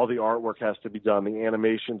 all the artwork has to be done, the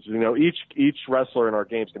animations. Each wrestler in our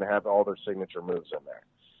game is going to have all their signature moves in there.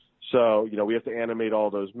 So, we have to animate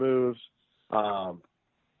all those moves.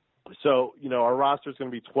 So, our roster is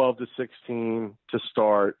going to be 12 to 16 to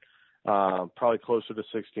start, probably closer to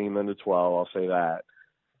 16 than to 12, I'll say that.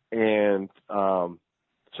 And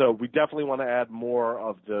so we definitely want to add more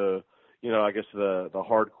of the, I guess the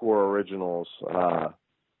hardcore originals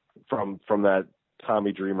from that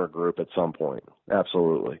Tommy Dreamer group at some point.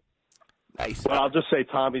 Absolutely. Nice. But I'll just say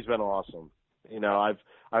Tommy's been awesome.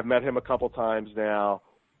 I've met him a couple times now.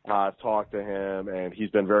 I've talked to him, and he's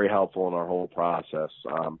been very helpful in our whole process,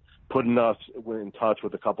 putting us in touch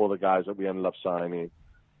with a couple of the guys that we ended up signing.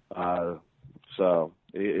 So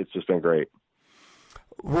it's just been great.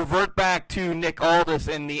 Revert back to Nick Aldis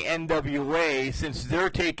and the NWA, since they're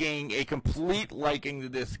taking a complete liking to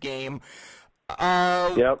this game.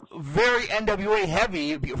 Yep. Very NWA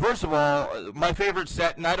heavy. First of all, my favorite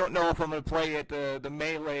set, and I don't know if I'm going to play it, the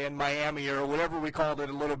Melee in Miami or whatever we called it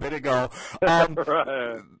a little bit ago. Right.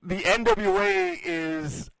 The NWA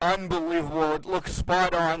is unbelievable. It looks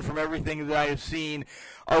spot on from everything that I have seen.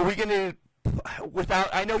 Are we going to,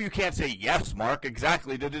 I know you can't say yes, Mark,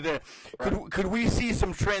 exactly. Could we see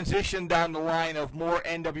some transition down the line of more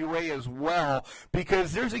NWA as well?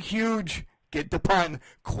 Because there's a huge, get the pun,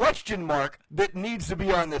 question mark that needs to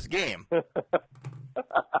be on this game.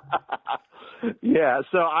 Yeah,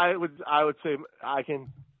 so I would say I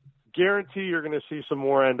can guarantee you're going to see some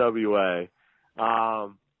more NWA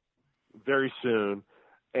very soon.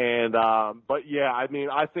 And but yeah,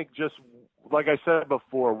 I think just like I said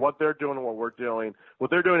before, what they're doing and what we're doing, what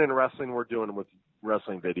they're doing in wrestling, we're doing with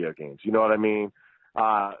wrestling video games. You know what I mean?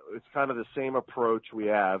 It's kind of the same approach we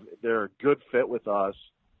have. They're a good fit with us,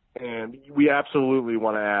 and we absolutely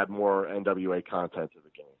want to add more NWA content to the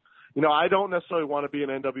game. I don't necessarily want to be an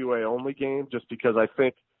NWA only game, just because I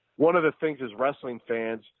think one of the things as wrestling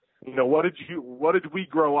fans, what did we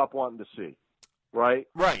grow up wanting to see, right?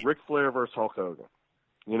 Right. Ric Flair versus Hulk Hogan.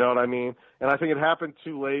 You know what I mean? And I think it happened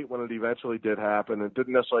too late when it eventually did happen. It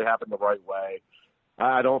didn't necessarily happen the right way.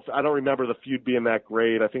 I don't remember the feud being that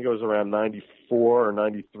great. I think it was around 94 or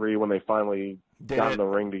 93 when they finally got in the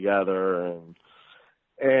ring together, and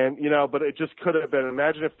but it just could have been.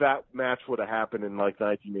 Imagine if that match would have happened in like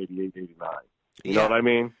 1988, 89. You know what I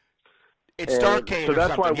mean? It's Starrcade. So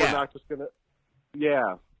that's why we're yeah. not just gonna.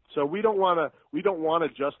 Yeah. So we don't want to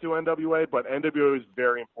just do NWA, but NWA is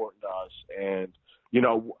very important to us, and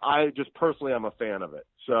I just personally I'm a fan of it.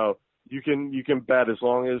 So you can bet as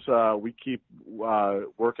long as we keep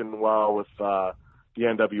working well with the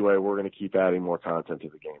NWA, we're going to keep adding more content to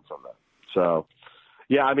the game from them. So.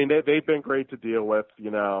 Yeah, they've been great to deal with.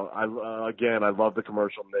 I love the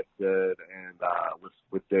commercial Nick did, and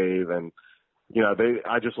with Dave, and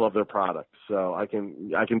I just love their product. So I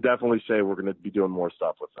can definitely say we're going to be doing more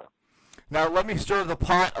stuff with them. Now let me stir the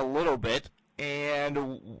pot a little bit,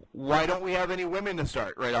 and why don't we have any women to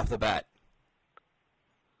start right off the bat?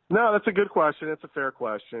 No, that's a good question. It's a fair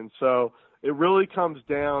question. So it really comes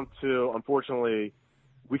down to, unfortunately,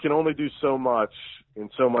 we can only do so much in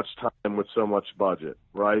so much time with so much budget,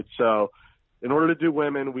 right? So in order to do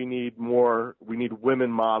women, we need women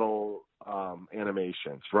model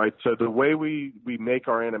animations, right? So the way we make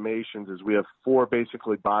our animations is we have 4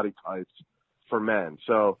 basically body types for men.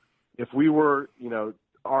 So if we were,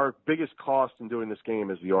 our biggest cost in doing this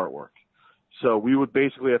game is the artwork. So we would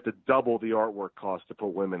basically have to double the artwork cost to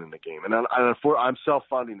put women in the game. And I'm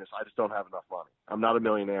self-funding this. I just don't have enough money. I'm not a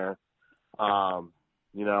millionaire.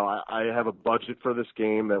 I have a budget for this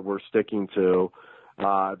game that we're sticking to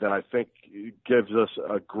that I think gives us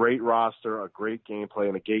a great roster, a great gameplay,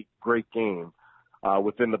 and a great game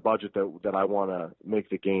within the budget that I want to make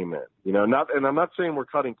the game in. And I'm not saying we're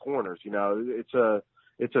cutting corners. It's a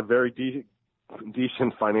very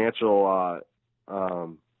decent financial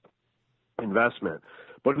investment.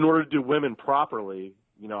 But in order to do women properly,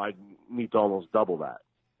 I need to almost double that,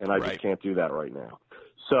 and I just can't do that right now.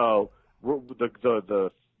 So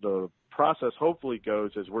the process hopefully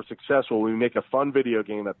goes as we're successful. We make a fun video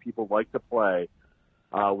game that people like to play.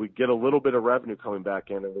 We get a little bit of revenue coming back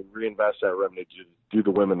in, and we reinvest that revenue to do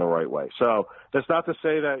the women the right way. So that's not to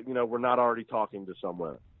say that we're not already talking to some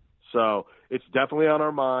women. So it's definitely on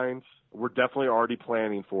our minds. We're definitely already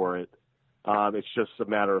planning for it. It's just a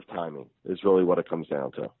matter of timing is really what it comes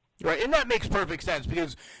down to. Right, and that makes perfect sense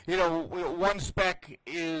because one spec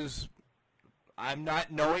is I'm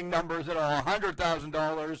not knowing numbers at all.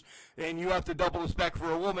 $100,000, and you have to double the spec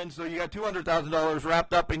for a woman, so you got $200,000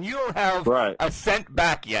 wrapped up, and you don't have a cent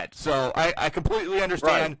back yet. So I completely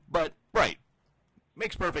understand, but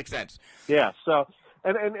makes perfect sense. Yeah. So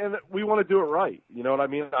and we want to do it right. You know what I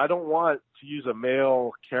mean? I don't want to use a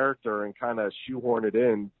male character and kind of shoehorn it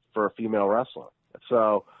in for a female wrestler.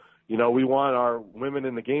 So, you know, we want our women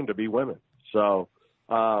in the game to be women. So,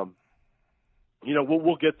 you know,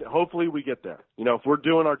 we'll get there. Hopefully we get there. You know, if we're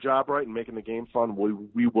doing our job right and making the game fun,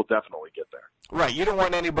 we will definitely get there. Right. You don't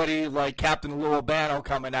want anybody like Captain Lou Albano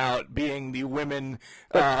coming out being the women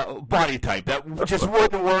body type. That just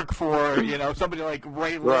wouldn't work for, you know, somebody like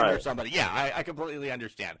Ray Lynn or somebody. Yeah, I completely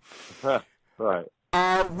understand. Right.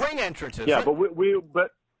 Ring entrances. Yeah, but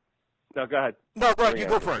no, go ahead. No, go ahead. You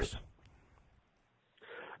go first.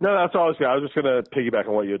 No, that's all I was going to. I was just going to piggyback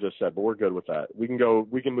on what you just said, but we're good with that. We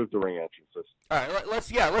can move to ring entrances. All right,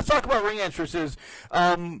 let's talk about ring entrances.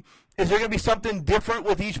 Is there going to be something different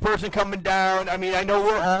with each person coming down? I mean, I know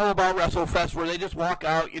we're all about WrestleFest where they just walk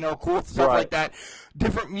out, you know, cool stuff like that.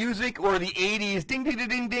 Different music or the 80s ding ding ding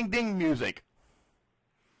ding ding ding music?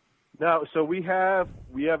 No, so we have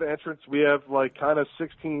entrance. We have like kind of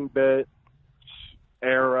 16-bit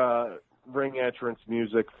era ring entrance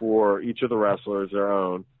music for each of the wrestlers, their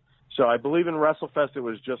own. So I believe in WrestleFest it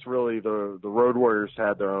was just really the Road Warriors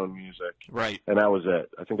had their own music, right? And that was it.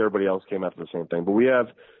 I think everybody else came out with the same thing. But we have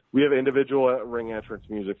individual ring entrance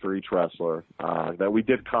music for each wrestler that we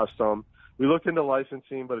did custom. We looked into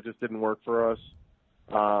licensing, but it just didn't work for us.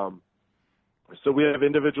 So we have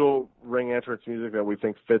individual ring entrance music that we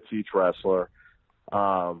think fits each wrestler.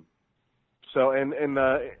 So and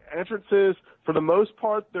the entrances, for the most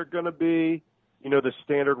part, they're going to be, you know, the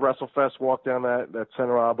standard WrestleFest walk down that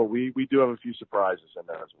center aisle, but we do have a few surprises in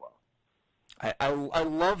there as well. I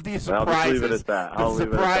love these surprises. I'll leave it at that.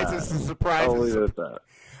 The surprises. I'll leave it at that.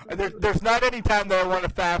 There's not any time that I want to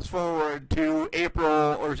fast forward to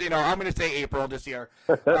April, or, you know, I'm going to say April this year,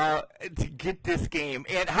 to get this game.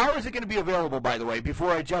 And how is it going to be available, by the way, before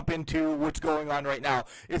I jump into what's going on right now?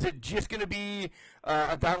 Is it just going to be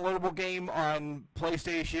a downloadable game on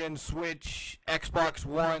PlayStation, Switch, Xbox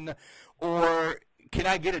One, or can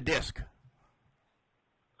I get a disc?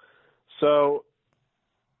 So,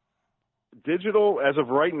 digital, as of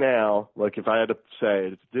right now, like if I had to say,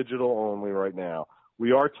 it's digital only right now.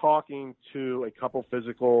 We are talking to a couple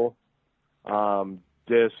physical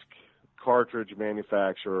disc cartridge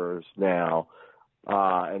manufacturers now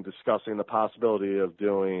and discussing the possibility of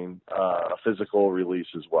doing a physical release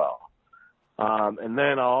as well. And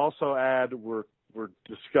then I'll also add we're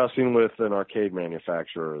discussing with an arcade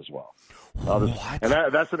manufacturer as well. And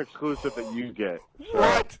that's an exclusive that you get. So.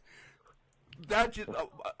 What? That just...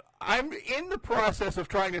 I'm in the process of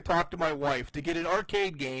trying to talk to my wife to get an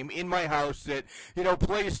arcade game in my house that, you know,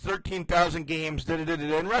 plays 13,000 games, and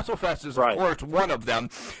WrestleFest is, of course, one of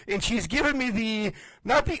them. And she's given me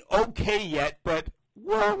not the okay yet, but,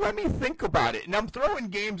 well, let me think about it. And I'm throwing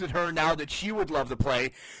games at her now that she would love to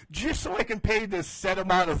play just so I can pay this set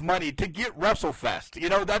amount of money to get WrestleFest. You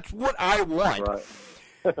know, that's what I want. Right.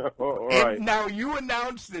 And now you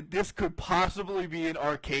announced that this could possibly be an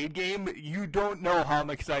arcade game. You don't know how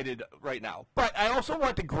I'm excited right now. But I also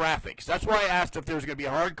want the graphics. That's why I asked if there's going to be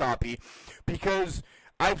a hard copy, because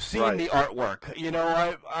I've seen the artwork. You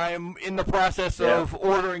know, I'm in the process of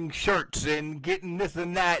ordering shirts and getting this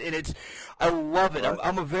and that, and I love it.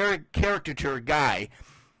 I'm a very caricature guy,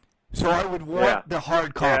 so I would want the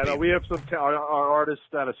hard copy. Yeah, no, we have our artist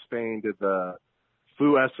out of Spain did the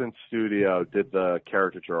Foo Essence Studio did the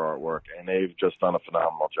caricature artwork, and they've just done a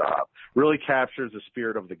phenomenal job. Really captures the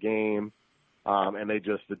spirit of the game, and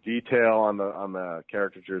the detail on the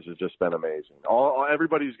caricatures has just been amazing.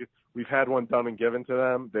 We've had one done and given to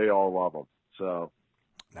them, they all love them. So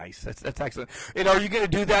nice, that's excellent. And are you going to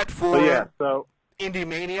do that for Indie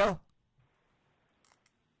Mania?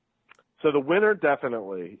 So the winner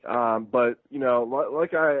definitely, but you know,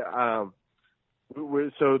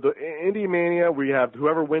 so the Indie Mania, we have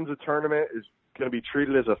whoever wins the tournament is going to be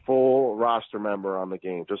treated as a full roster member on the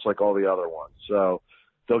game, just like all the other ones. So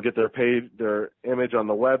they'll get their image on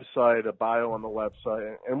the website, a bio on the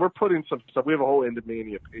website, and we're putting some stuff. We have a whole Indie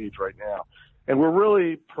Mania page right now, and we're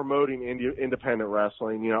really promoting independent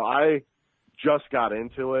wrestling. You know, I just got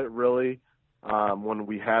into it really when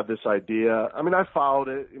we had this idea. I mean, I followed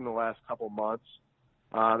it in the last couple months.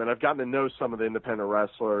 And I've gotten to know some of the independent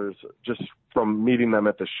wrestlers just from meeting them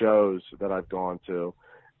at the shows that I've gone to.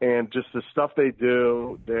 And just the stuff they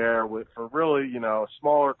do there for really, you know,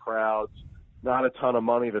 smaller crowds, not a ton of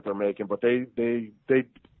money that they're making, but they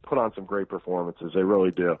put on some great performances. They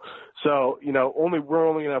really do. So, you know, we're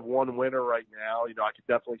only going to have one winner right now. You know, I could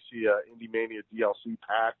definitely see a Indie Mania DLC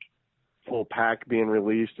pack, full pack being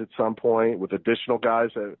released at some point with additional guys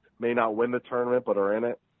that may not win the tournament but are in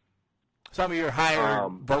it. Some of your higher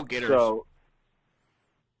vote getters. So,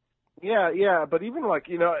 yeah, but even like,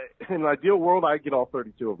 you know, in an ideal world, I'd get all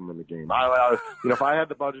 32 of them in the game. I you know, if I had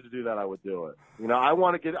the budget to do that, I would do it. You know, I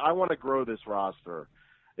want to grow this roster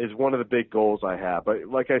is one of the big goals I have. But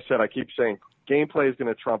like I said, I keep saying gameplay is going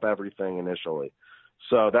to trump everything initially.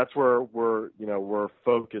 So that's where we're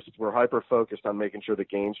focused. We're hyper focused on making sure the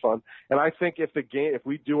game's fun. And I think if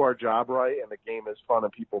we do our job right and the game is fun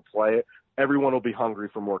and people play it, everyone will be hungry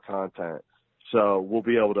for more content. So we'll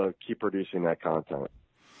be able to keep producing that content.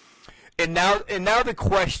 And now the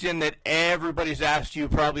question that everybody's asked you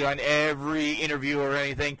probably on every interview or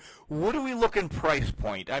anything, what do we look in price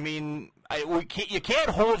point? I mean, you can't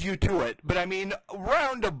hold you to it, but I mean,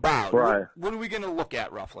 roundabout. Right. What are we going to look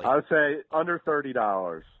at roughly? I would say under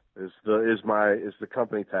 $30 is the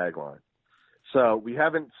company tagline. So we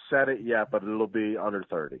haven't said it yet, but it'll be under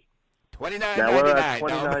 30. $29.99. Now whether that's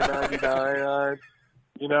 $29.99,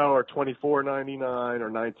 you know, or $24.99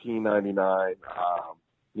 or $19.99,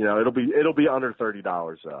 you know, it'll be under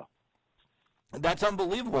 $30 though. That's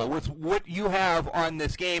unbelievable with what you have on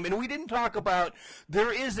this game. And we didn't talk about,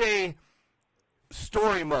 there is a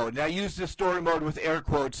story mode. And I use this story mode with air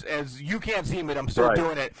quotes, as you can't see me, but I'm still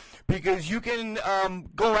doing it, because you can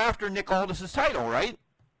go after Nick Aldis's title, right?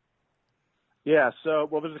 Yeah, so,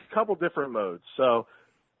 well, there's a couple different modes. So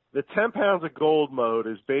the 10 pounds of gold mode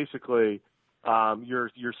is basically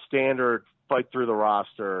your standard fight through the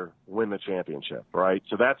roster, win the championship, right?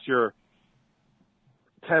 So that's your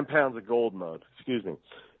 10 pounds of gold mode, excuse me.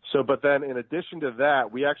 So, but then in addition to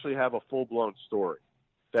that, we actually have a full-blown story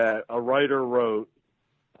that a writer wrote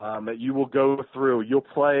that you will go through. You'll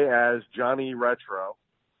play as Johnny Retro,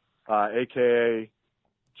 a.k.a.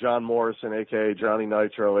 John Morrison, a.k.a. Johnny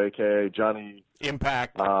Nitro, a.k.a. Johnny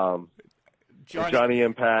Impact. Johnny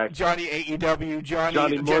Impact. Johnny AEW.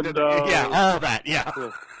 Johnny Mundo. Yeah, all of that, yeah.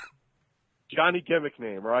 Johnny gimmick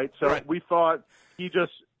name, right? So right. We thought he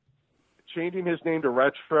just changing his name to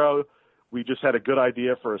Retro, we just had a good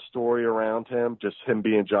idea for a story around him, just him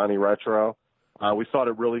being Johnny Retro. We thought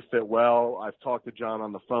it really fit well. I've talked to John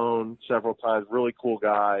on the phone several times. Really cool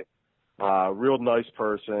guy, real nice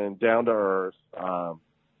person, down to earth.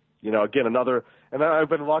 You know, again, and I've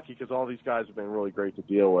been lucky because all these guys have been really great to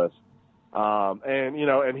deal with. And you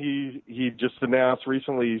know, and he just announced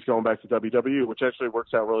recently he's going back to WWE, which actually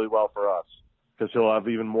works out really well for us because he'll have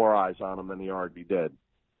even more eyes on him than he already did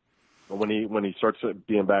when he starts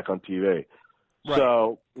being back on TV. Right.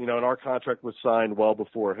 So, you know, and our contract was signed well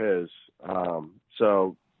before his.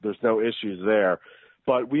 So there's no issues there.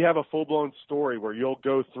 But we have a full-blown story where you'll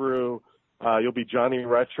go through, you'll be Johnny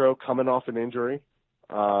Retro coming off an injury,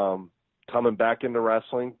 coming back into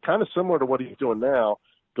wrestling, kind of similar to what he's doing now,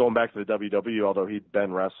 going back to the WWE, although he'd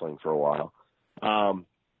been wrestling for a while.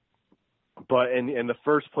 But in the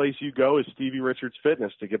first place you go is Stevie Richards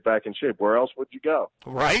Fitness to get back in shape. Where else would you go?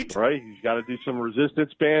 Right. Right. He's got to do some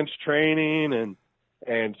resistance bands training,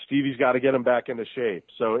 and Stevie's got to get him back into shape.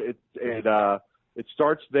 So it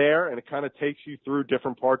starts there, and it kind of takes you through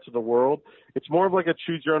different parts of the world. It's more of like a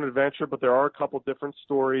choose your own adventure, but there are a couple different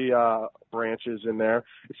story branches in there.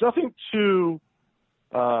 It's nothing too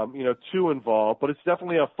involved, but it's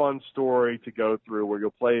definitely a fun story to go through where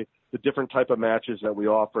you'll play the different type of matches that we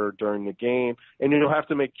offer during the game, and you'll have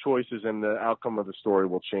to make choices, and the outcome of the story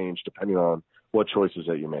will change depending on what choices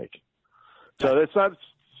that you make. So it's not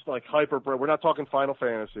like we're not talking Final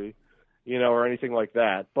Fantasy, you know, or anything like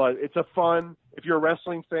that, but it's a fun, if you're a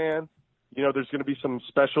wrestling fan, you know, there's going to be some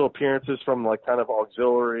special appearances from like kind of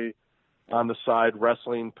auxiliary on the side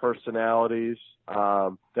wrestling personalities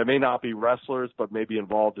that may not be wrestlers, but may be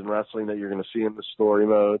involved in wrestling that you're going to see in the story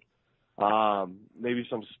mode. Maybe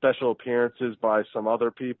some special appearances by some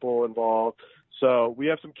other people involved. So we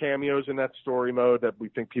have some cameos in that story mode that we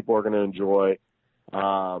think people are going to enjoy. You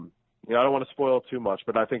know, I don't want to spoil too much,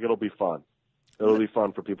 but I think it'll be fun. It'll be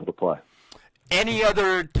fun for people to play. Any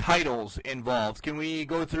other titles involved? Can we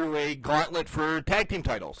go through a gauntlet for tag team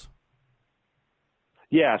titles?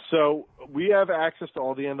 Yeah, so we have access to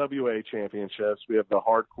all the NWA championships. We have the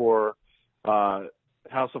Hardcore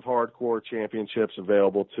House of Hardcore championships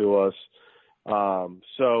available to us.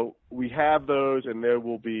 So we have those, and they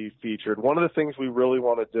will be featured. One of the things we really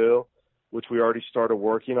want to do, which we already started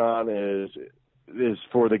working on, is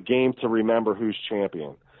for the game to remember who's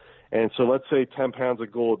champion. And so let's say 10 pounds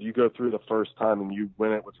of gold, you go through the first time and you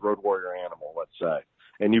win it with Road Warrior Animal, let's say.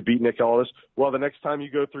 and you beat Nick Aldis. Well, the next time you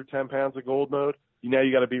go through 10 pounds of gold mode, you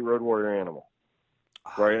got to beat Road Warrior Animal.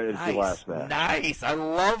 Right? It's Nice. your last match. Nice. I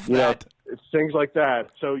love You know, that. it's things like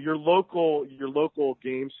that. So your local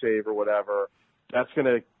game save or whatever, that's going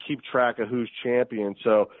to keep track of who's champion.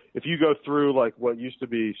 So if you go through like what used to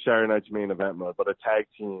be Saturday Night's Main Event mode, but a tag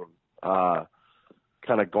team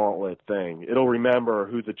kind of gauntlet thing, it'll remember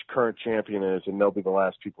who the current champion is, and they'll be the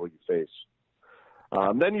last people you face.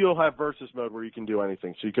 Then you'll have versus mode where you can do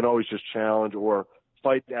anything. So you can always just challenge or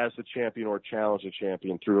fight as the champion or challenge the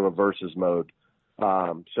champion through a versus mode.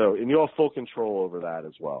 And you'll have full control over that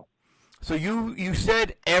as well. So you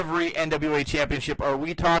said every NWA championship. Are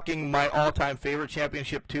we talking my all-time favorite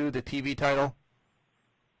championship too, the TV title?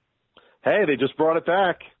 Hey, they just brought it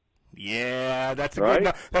back. Yeah, that's a right?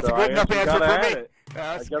 good enough answer for me.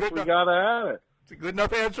 I guess we gotta have it. It's a good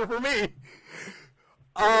enough answer for me.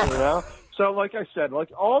 So like I said, like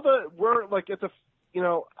I'm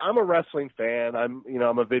a wrestling fan. I'm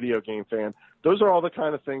a video game fan. Those are all the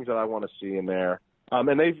kind of things that I want to see in there. And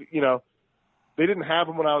they didn't have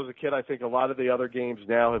them when I was a kid. I think a lot of the other games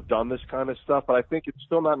now have done this kind of stuff, but I think it's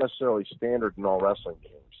still not necessarily standard in all wrestling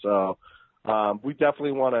games. So we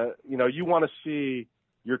definitely want to, you want to see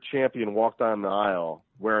your champion walk down the aisle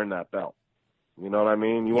wearing that belt. You know what I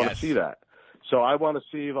mean? You want to see that. So I want to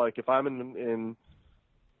see, like, if I'm in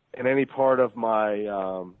any part of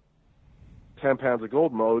my 10 pounds of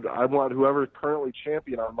gold mode, I want whoever's currently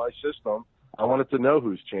champion on my system, I want it to know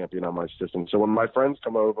who's champion on my system. So when my friends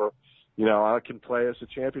come over, I can play as a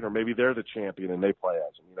champion, or maybe they're the champion and they play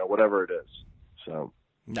as them, whatever it is. So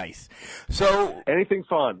nice. So anything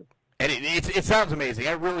fun. And it sounds amazing.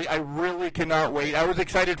 I really cannot wait. I was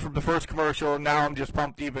excited from the first commercial, and now I'm just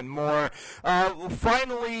pumped even more.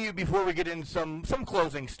 Finally, before we get into some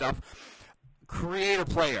closing stuff, create a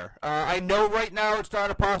player. I know right now it's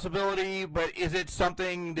not a possibility, but is it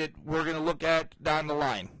something that we're going to look at down the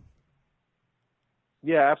line?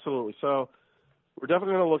 Yeah, absolutely. So we're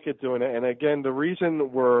definitely going to look at doing it. And again, the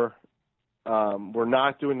reason we're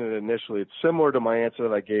not doing it initially, it's similar to my answer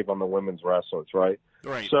that I gave on the women's wrestlers, right?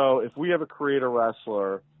 Right. So if we have a creator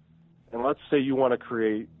wrestler, and let's say you want to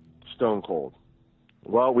create Stone Cold,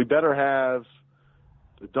 well, we better have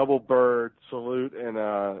the double bird salute and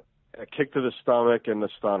a kick to the stomach and the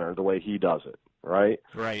stunner the way he does it, right?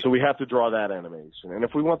 Right. So we have to draw that animation. And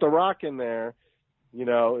if we want the Rock in there,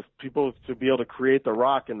 if people to be able to create the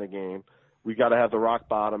Rock in the game, we got to have the Rock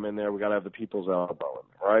bottom in there. We got to have the People's Elbow in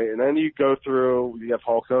there, right? And then you go through, you have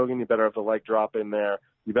Hulk Hogan, you better have the leg drop in there.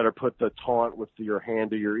 You better put the taunt with your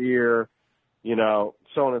hand to your ear, so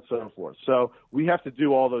on and so forth. So we have to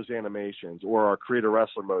do all those animations, or our creator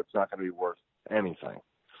wrestler mode is not going to be worth anything.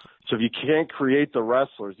 So if you can't create the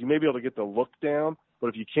wrestlers, you may be able to get the look down, but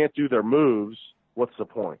if you can't do their moves, what's the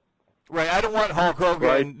point? Right. I don't want Hulk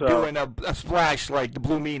Hogan doing a splash like the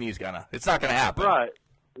Blue Meanie's gonna. It's not going to happen.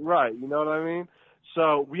 Right. You know what I mean?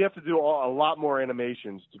 So we have to do a lot more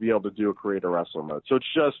animations to be able to do a creator wrestler mode. So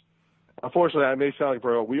it's just, unfortunately, I may sound like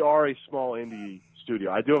bro. We are a small indie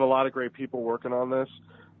studio. I do have a lot of great people working on this,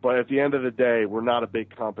 but at the end of the day, we're not a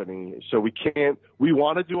big company, so we can't. We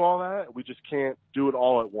want to do all that, we just can't do it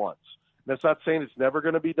all at once. That's not saying it's never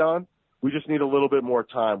going to be done. We just need a little bit more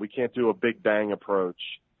time. We can't do a big bang approach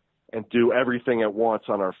and do everything at once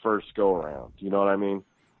on our first go around. You know what I mean?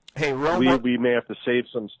 Hey, Rome. We may have to save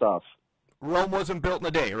some stuff. Rome wasn't built in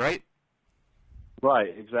a day, right?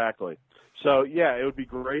 Right. Exactly. So, yeah, it would be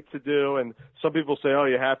great to do. And some people say, oh,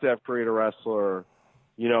 you have to have creator wrestler,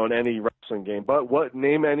 in any wrestling game. But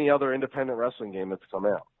name any other independent wrestling game that's come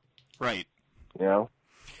out. Right.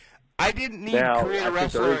 I didn't need creator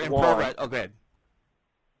wrestler in pro wrestling. Oh, good.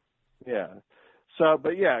 Yeah. So,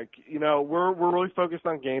 but yeah, we're really focused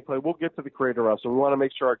on gameplay. We'll get to the creator wrestler. We want to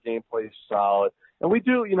make sure our gameplay is solid. And we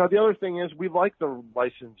do, the other thing is we like the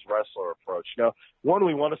licensed wrestler approach. One,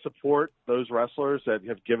 we want to support those wrestlers that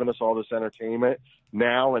have given us all this entertainment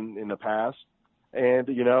now and in the past. And,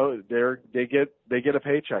 they get a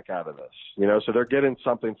paycheck out of this, so they're getting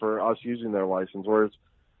something for us using their license. Whereas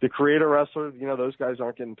the creator wrestlers, those guys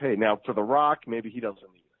aren't getting paid. Now, for The Rock, maybe he doesn't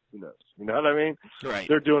need it. Who knows? You know what I mean? Right.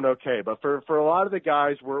 They're doing okay. But for a lot of the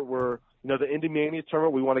guys, we're the Indie Mania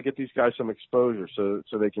tournament, we want to get these guys some exposure so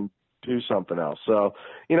they can do something else. So,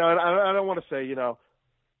 and I don't want to say,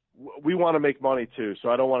 we want to make money too. So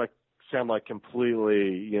I don't want to sound like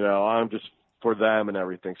completely, I'm just for them and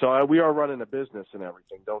everything. So we are running a business and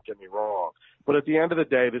everything. Don't get me wrong. But at the end of the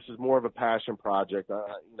day, this is more of a passion project.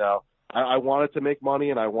 I wanted to make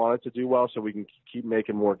money and I wanted to do well so we can keep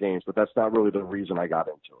making more games. But that's not really the reason I got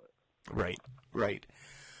into it. Right.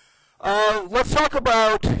 Let's talk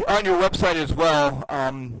about on your website as well.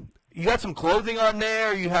 You got some clothing on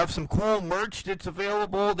there. You have some cool merch that's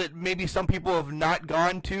available that maybe some people have not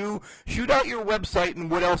gone to. Shoot out your website and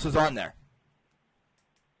what else is on there.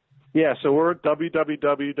 Yeah, so we're at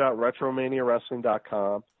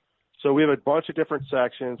www.retromaniawrestling.com. So we have a bunch of different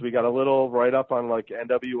sections. We got a little write-up on like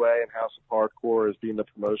NWA and House of Hardcore as being the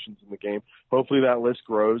promotions in the game. Hopefully that list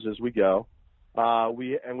grows as we go.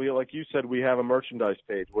 We like you said, we have a merchandise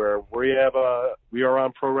page where we are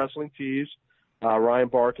on Pro Wrestling Tees. Ryan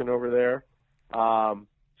Barkin over there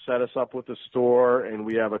set us up with the store, and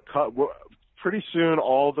we have pretty soon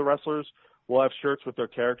all the wrestlers will have shirts with their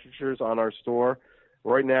caricatures on our store.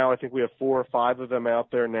 Right now, I think we have 4 or 5 of them out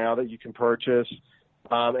there now that you can purchase.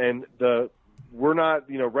 And we're not,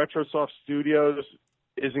 RetroSoft Studios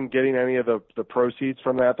isn't getting any of the proceeds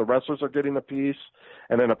from that. The wrestlers are getting a piece,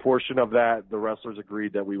 and then a portion of that the wrestlers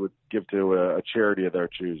agreed that we would give to a charity of their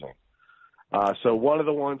choosing. So one of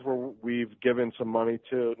the ones where we've given some money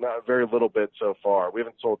to, not very little bit so far. We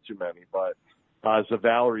haven't sold too many, but is the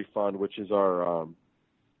Valerie Fund, which is our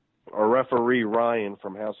referee Ryan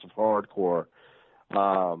from House of Hardcore.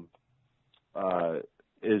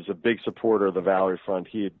 Is a big supporter of the Valerie Fund.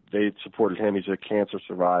 They supported him. He's a cancer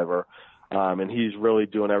survivor, and he's really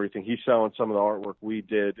doing everything. He's selling some of the artwork we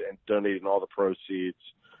did and donating all the proceeds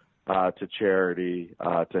to charity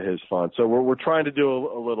to his fund. So we're trying to do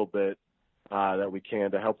a little bit that we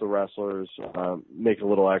can to help the wrestlers make a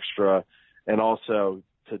little extra, and also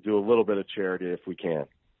to do a little bit of charity if we can.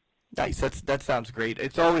 Nice. That sounds great.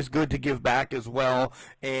 It's always good to give back as well,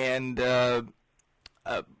 and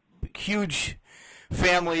huge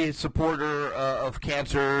family supporter of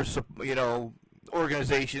cancer,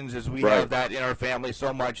 organizations, as we have that in our family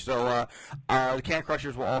so much. So the Can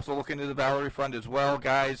Crushers will also look into the Valerie Fund as well,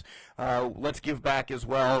 guys. Let's give back as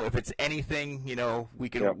well. If it's anything, we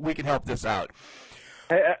can help this out.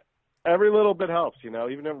 Hey, every little bit helps,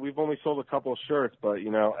 even if we've only sold a couple of shirts, but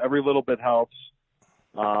every little bit helps.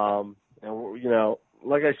 And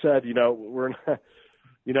like I said, we're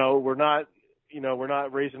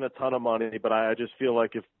not raising a ton of money, but I just feel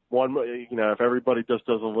like if everybody just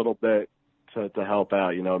does a little bit to help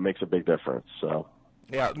out, it makes a big difference. So.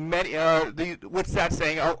 Yeah, many. What's that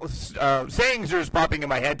saying? Sayings are popping in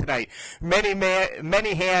my head tonight.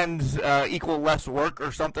 Many hands equal less work,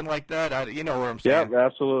 or something like that. You know what I'm saying? Yeah,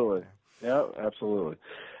 absolutely. Yeah, absolutely.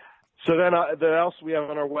 So then, the else we have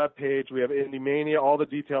on our webpage, we have Indie Mania, all the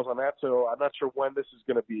details on that. So I'm not sure when this is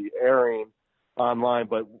going to be airing online,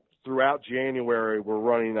 but throughout January, we're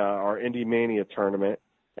running our Indie Mania tournament,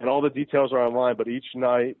 and all the details are online. But each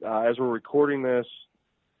night, as we're recording this,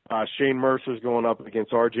 Shane Mercer's going up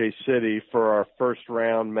against RJ City for our first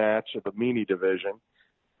round match of the Meanie division.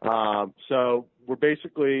 So we're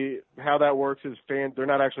basically, how that works is they're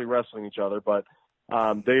not actually wrestling each other, but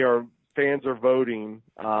fans are voting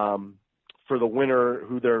for the winner,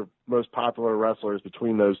 who their most popular wrestler is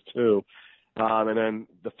between those two. And then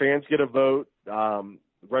the fans get a vote.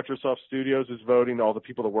 RetroSoft Studios is voting. All the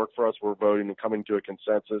people that work for us were voting and coming to a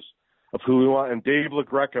consensus of who we want. And Dave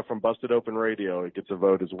LaGreca from Busted Open Radio gets a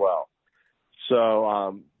vote as well.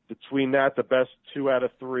 So between that, the best 2 out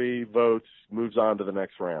of 3 votes moves on to the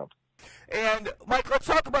next round. And, Mike, let's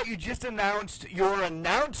talk about, you just announced your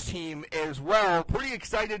announce team as well. Pretty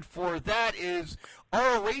excited for that. Is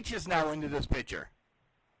ROH is now into this picture?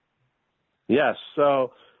 Yes.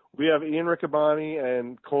 So we have Ian Riccaboni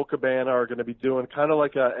and Cole Cabana are going to be doing kind of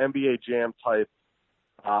like a NBA Jam type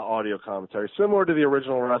audio commentary, similar to the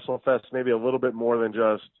original WrestleFest, maybe a little bit more than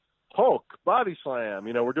just Hulk, Body Slam.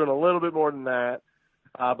 We're doing a little bit more than that,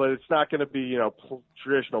 but it's not going to be,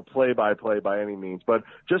 traditional play-by-play by any means, but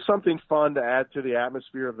just something fun to add to the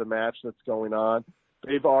atmosphere of the match that's going on.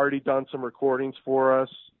 They've already done some recordings for us.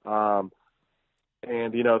 And,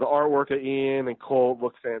 the artwork of Ian and Cole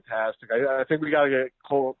looks fantastic. I think we got to get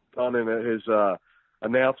Cole done in his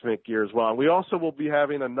announcement gear as well. And we also will be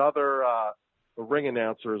having another ring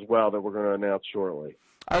announcer as well that we're going to announce shortly.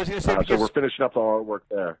 I was going to say, so we're finishing up the artwork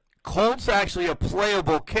there. Cole's actually a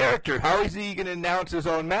playable character. How is he going to announce his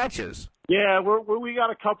own matches? Yeah, we got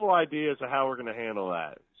a couple ideas of how we're going to handle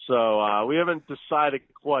that. So we haven't decided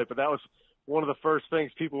quite, but that was one of the first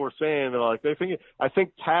things people were saying. They're like, I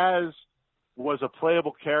think Taz was a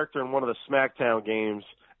playable character in one of the SmackDown games,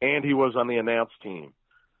 and he was on the announce team.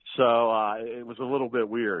 So it was a little bit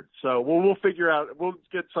weird. So we'll figure out. We'll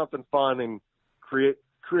get something fun and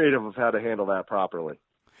creative of how to handle that properly.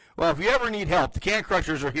 Well, if you ever need help, the Can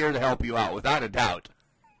Crushers are here to help you out, without a doubt.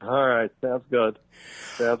 All right, sounds good.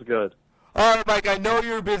 Sounds good. All right, Mike, I know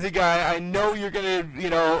you're a busy guy. I know you're going to,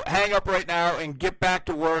 hang up right now and get back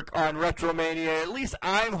to work on RetroMania. At least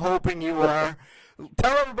I'm hoping you are.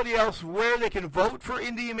 tell everybody else where they can vote for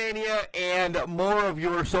Indie Mania and more of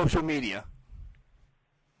your social media.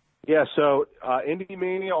 Yeah, so Indie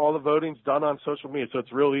Mania, all the voting's done on social media, so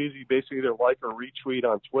it's real easy. Basically, either like or retweet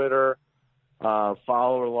on Twitter,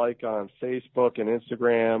 follow or like on Facebook and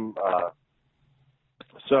Instagram.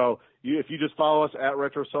 If you just follow us at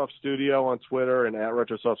RetroSoft Studio on Twitter and at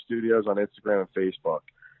RetroSoft Studios on Instagram and Facebook,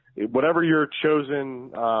 whatever your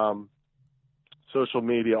chosen social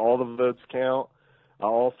media, all the votes count.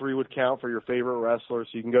 All 3 would count for your favorite wrestler, so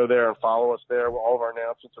you can go there and follow us there. All of our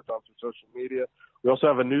announcements are done through social media. We also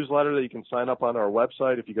have a newsletter that you can sign up on our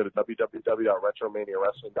website. If you go to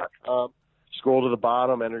www.retromaniawrestling.com, scroll to the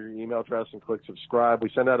bottom, enter your email address, and click subscribe. We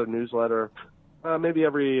send out a newsletter maybe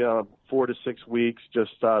every 4 to 6 weeks, just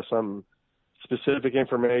some specific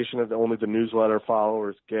information that only the newsletter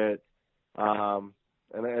followers get. And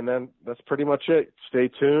then that's pretty much it. Stay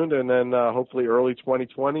tuned, and then hopefully early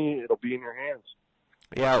 2020, it'll be in your hands.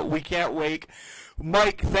 Yeah, we can't wait.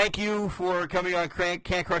 Mike, thank you for coming on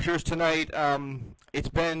Can Crushers tonight. It's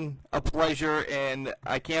been a pleasure, and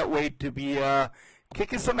I can't wait to be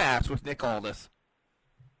kicking some ass with Nick Aldis.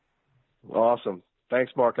 Awesome.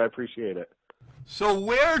 Thanks, Mark. I appreciate it. So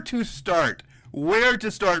where to start? Where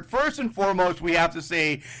to start? First and foremost, we have to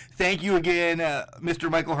say thank you again, Mr.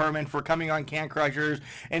 Michael Herman, for coming on Can Crushers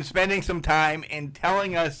and spending some time and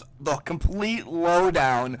telling us the complete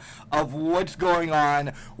lowdown of what's going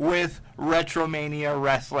on with RetroMania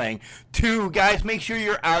Wrestling. 2, guys, make sure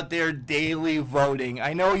you're out there daily voting.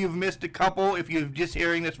 I know you've missed a couple if you're just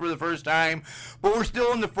hearing this for the first time, but we're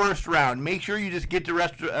still in the first round. Make sure you just get to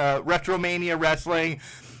RetroMania Wrestling,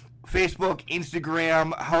 Facebook,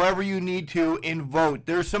 Instagram, however you need to, and vote.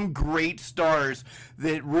 There's some great stars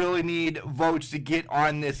that really need votes to get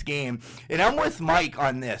on this game. And I'm with Mike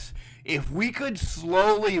on this. If we could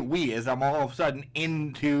slowly, as I'm all of a sudden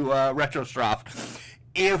into RetroStroff,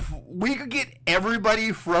 if we could get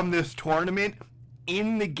everybody from this tournament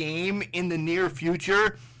in the game in the near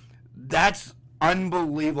future, that's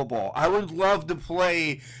unbelievable. I would love to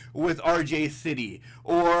play with RJ City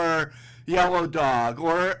or Yellow Dog,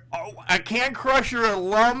 or a Can Crusher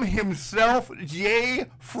alum himself, Jay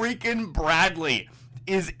freaking Bradley,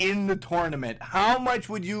 is in the tournament. How much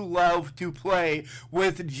would you love to play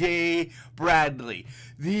with Jay Bradley,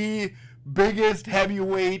 the biggest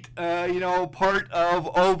heavyweight, part of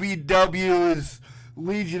OVW's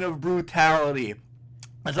Legion of Brutality?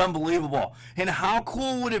 That's unbelievable. And how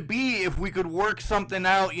cool would it be if we could work something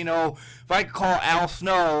out, if I could call Al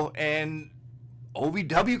Snow and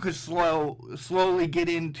OVW could slowly get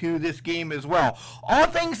into this game as well. All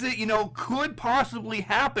things that, could possibly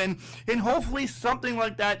happen, and hopefully something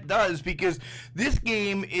like that does, because this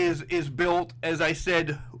game is built, as I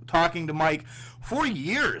said, talking to Mike, for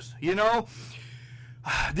years,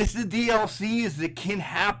 This is DLCs that can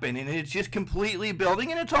happen, and it's just completely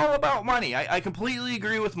building, and it's all about money. I completely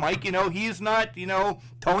agree with Mike. He's not,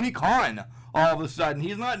 Tony Khan. All of a sudden,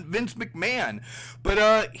 he's not Vince McMahon,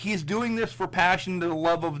 but he's doing this for passion, the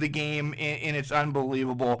love of the game, and it's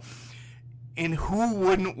unbelievable. And who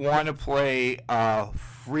wouldn't want to play a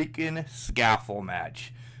freaking scaffold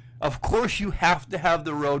match? Of course, you have to have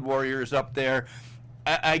the Road Warriors up there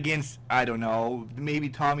against, I don't know, maybe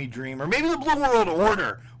Tommy Dreamer, maybe the Blue World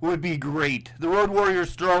Order would be great. The Road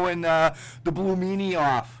Warriors throwing the Blue Meanie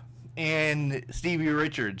off and Stevie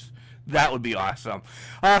Richards. That would be awesome.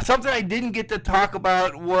 Something I didn't get to talk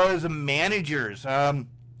about was managers.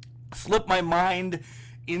 Slipped my mind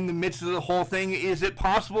in the midst of the whole thing. Is it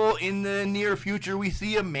possible in the near future we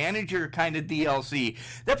see a manager kind of DLC?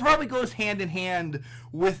 That probably goes hand in hand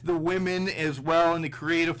with the women as well and the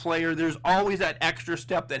creative player. There's always that extra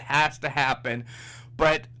step that has to happen.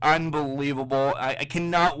 But unbelievable. I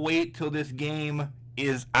cannot wait till this game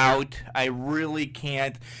is out. I really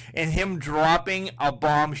can't. And him dropping a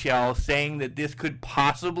bombshell saying that this could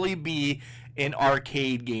possibly be an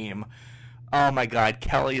arcade game. Oh my God,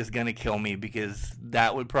 Kelly is going to kill me, because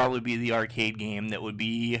that would probably be the arcade game that would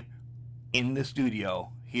be in the studio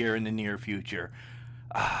here in the near future.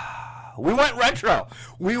 We went retro.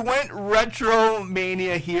 We went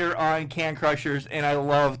RetroMania here on Can Crushers, and I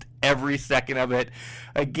loved every second of it.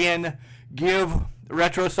 Again, give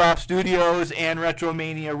RetroSoft Studios and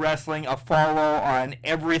RetroMania Wrestling a follow on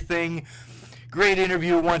everything. Great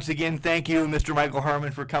interview once again. Thank you, Mr. Michael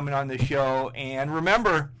Herman, for coming on the show. And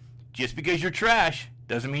remember, just because you're trash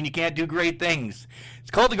doesn't mean you can't do great things.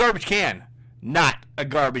 It's called the Garbage Can, not a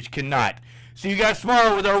Garbage Cannot. See you guys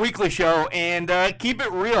tomorrow with our weekly show, and keep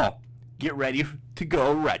it real. Get ready to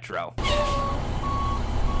go retro.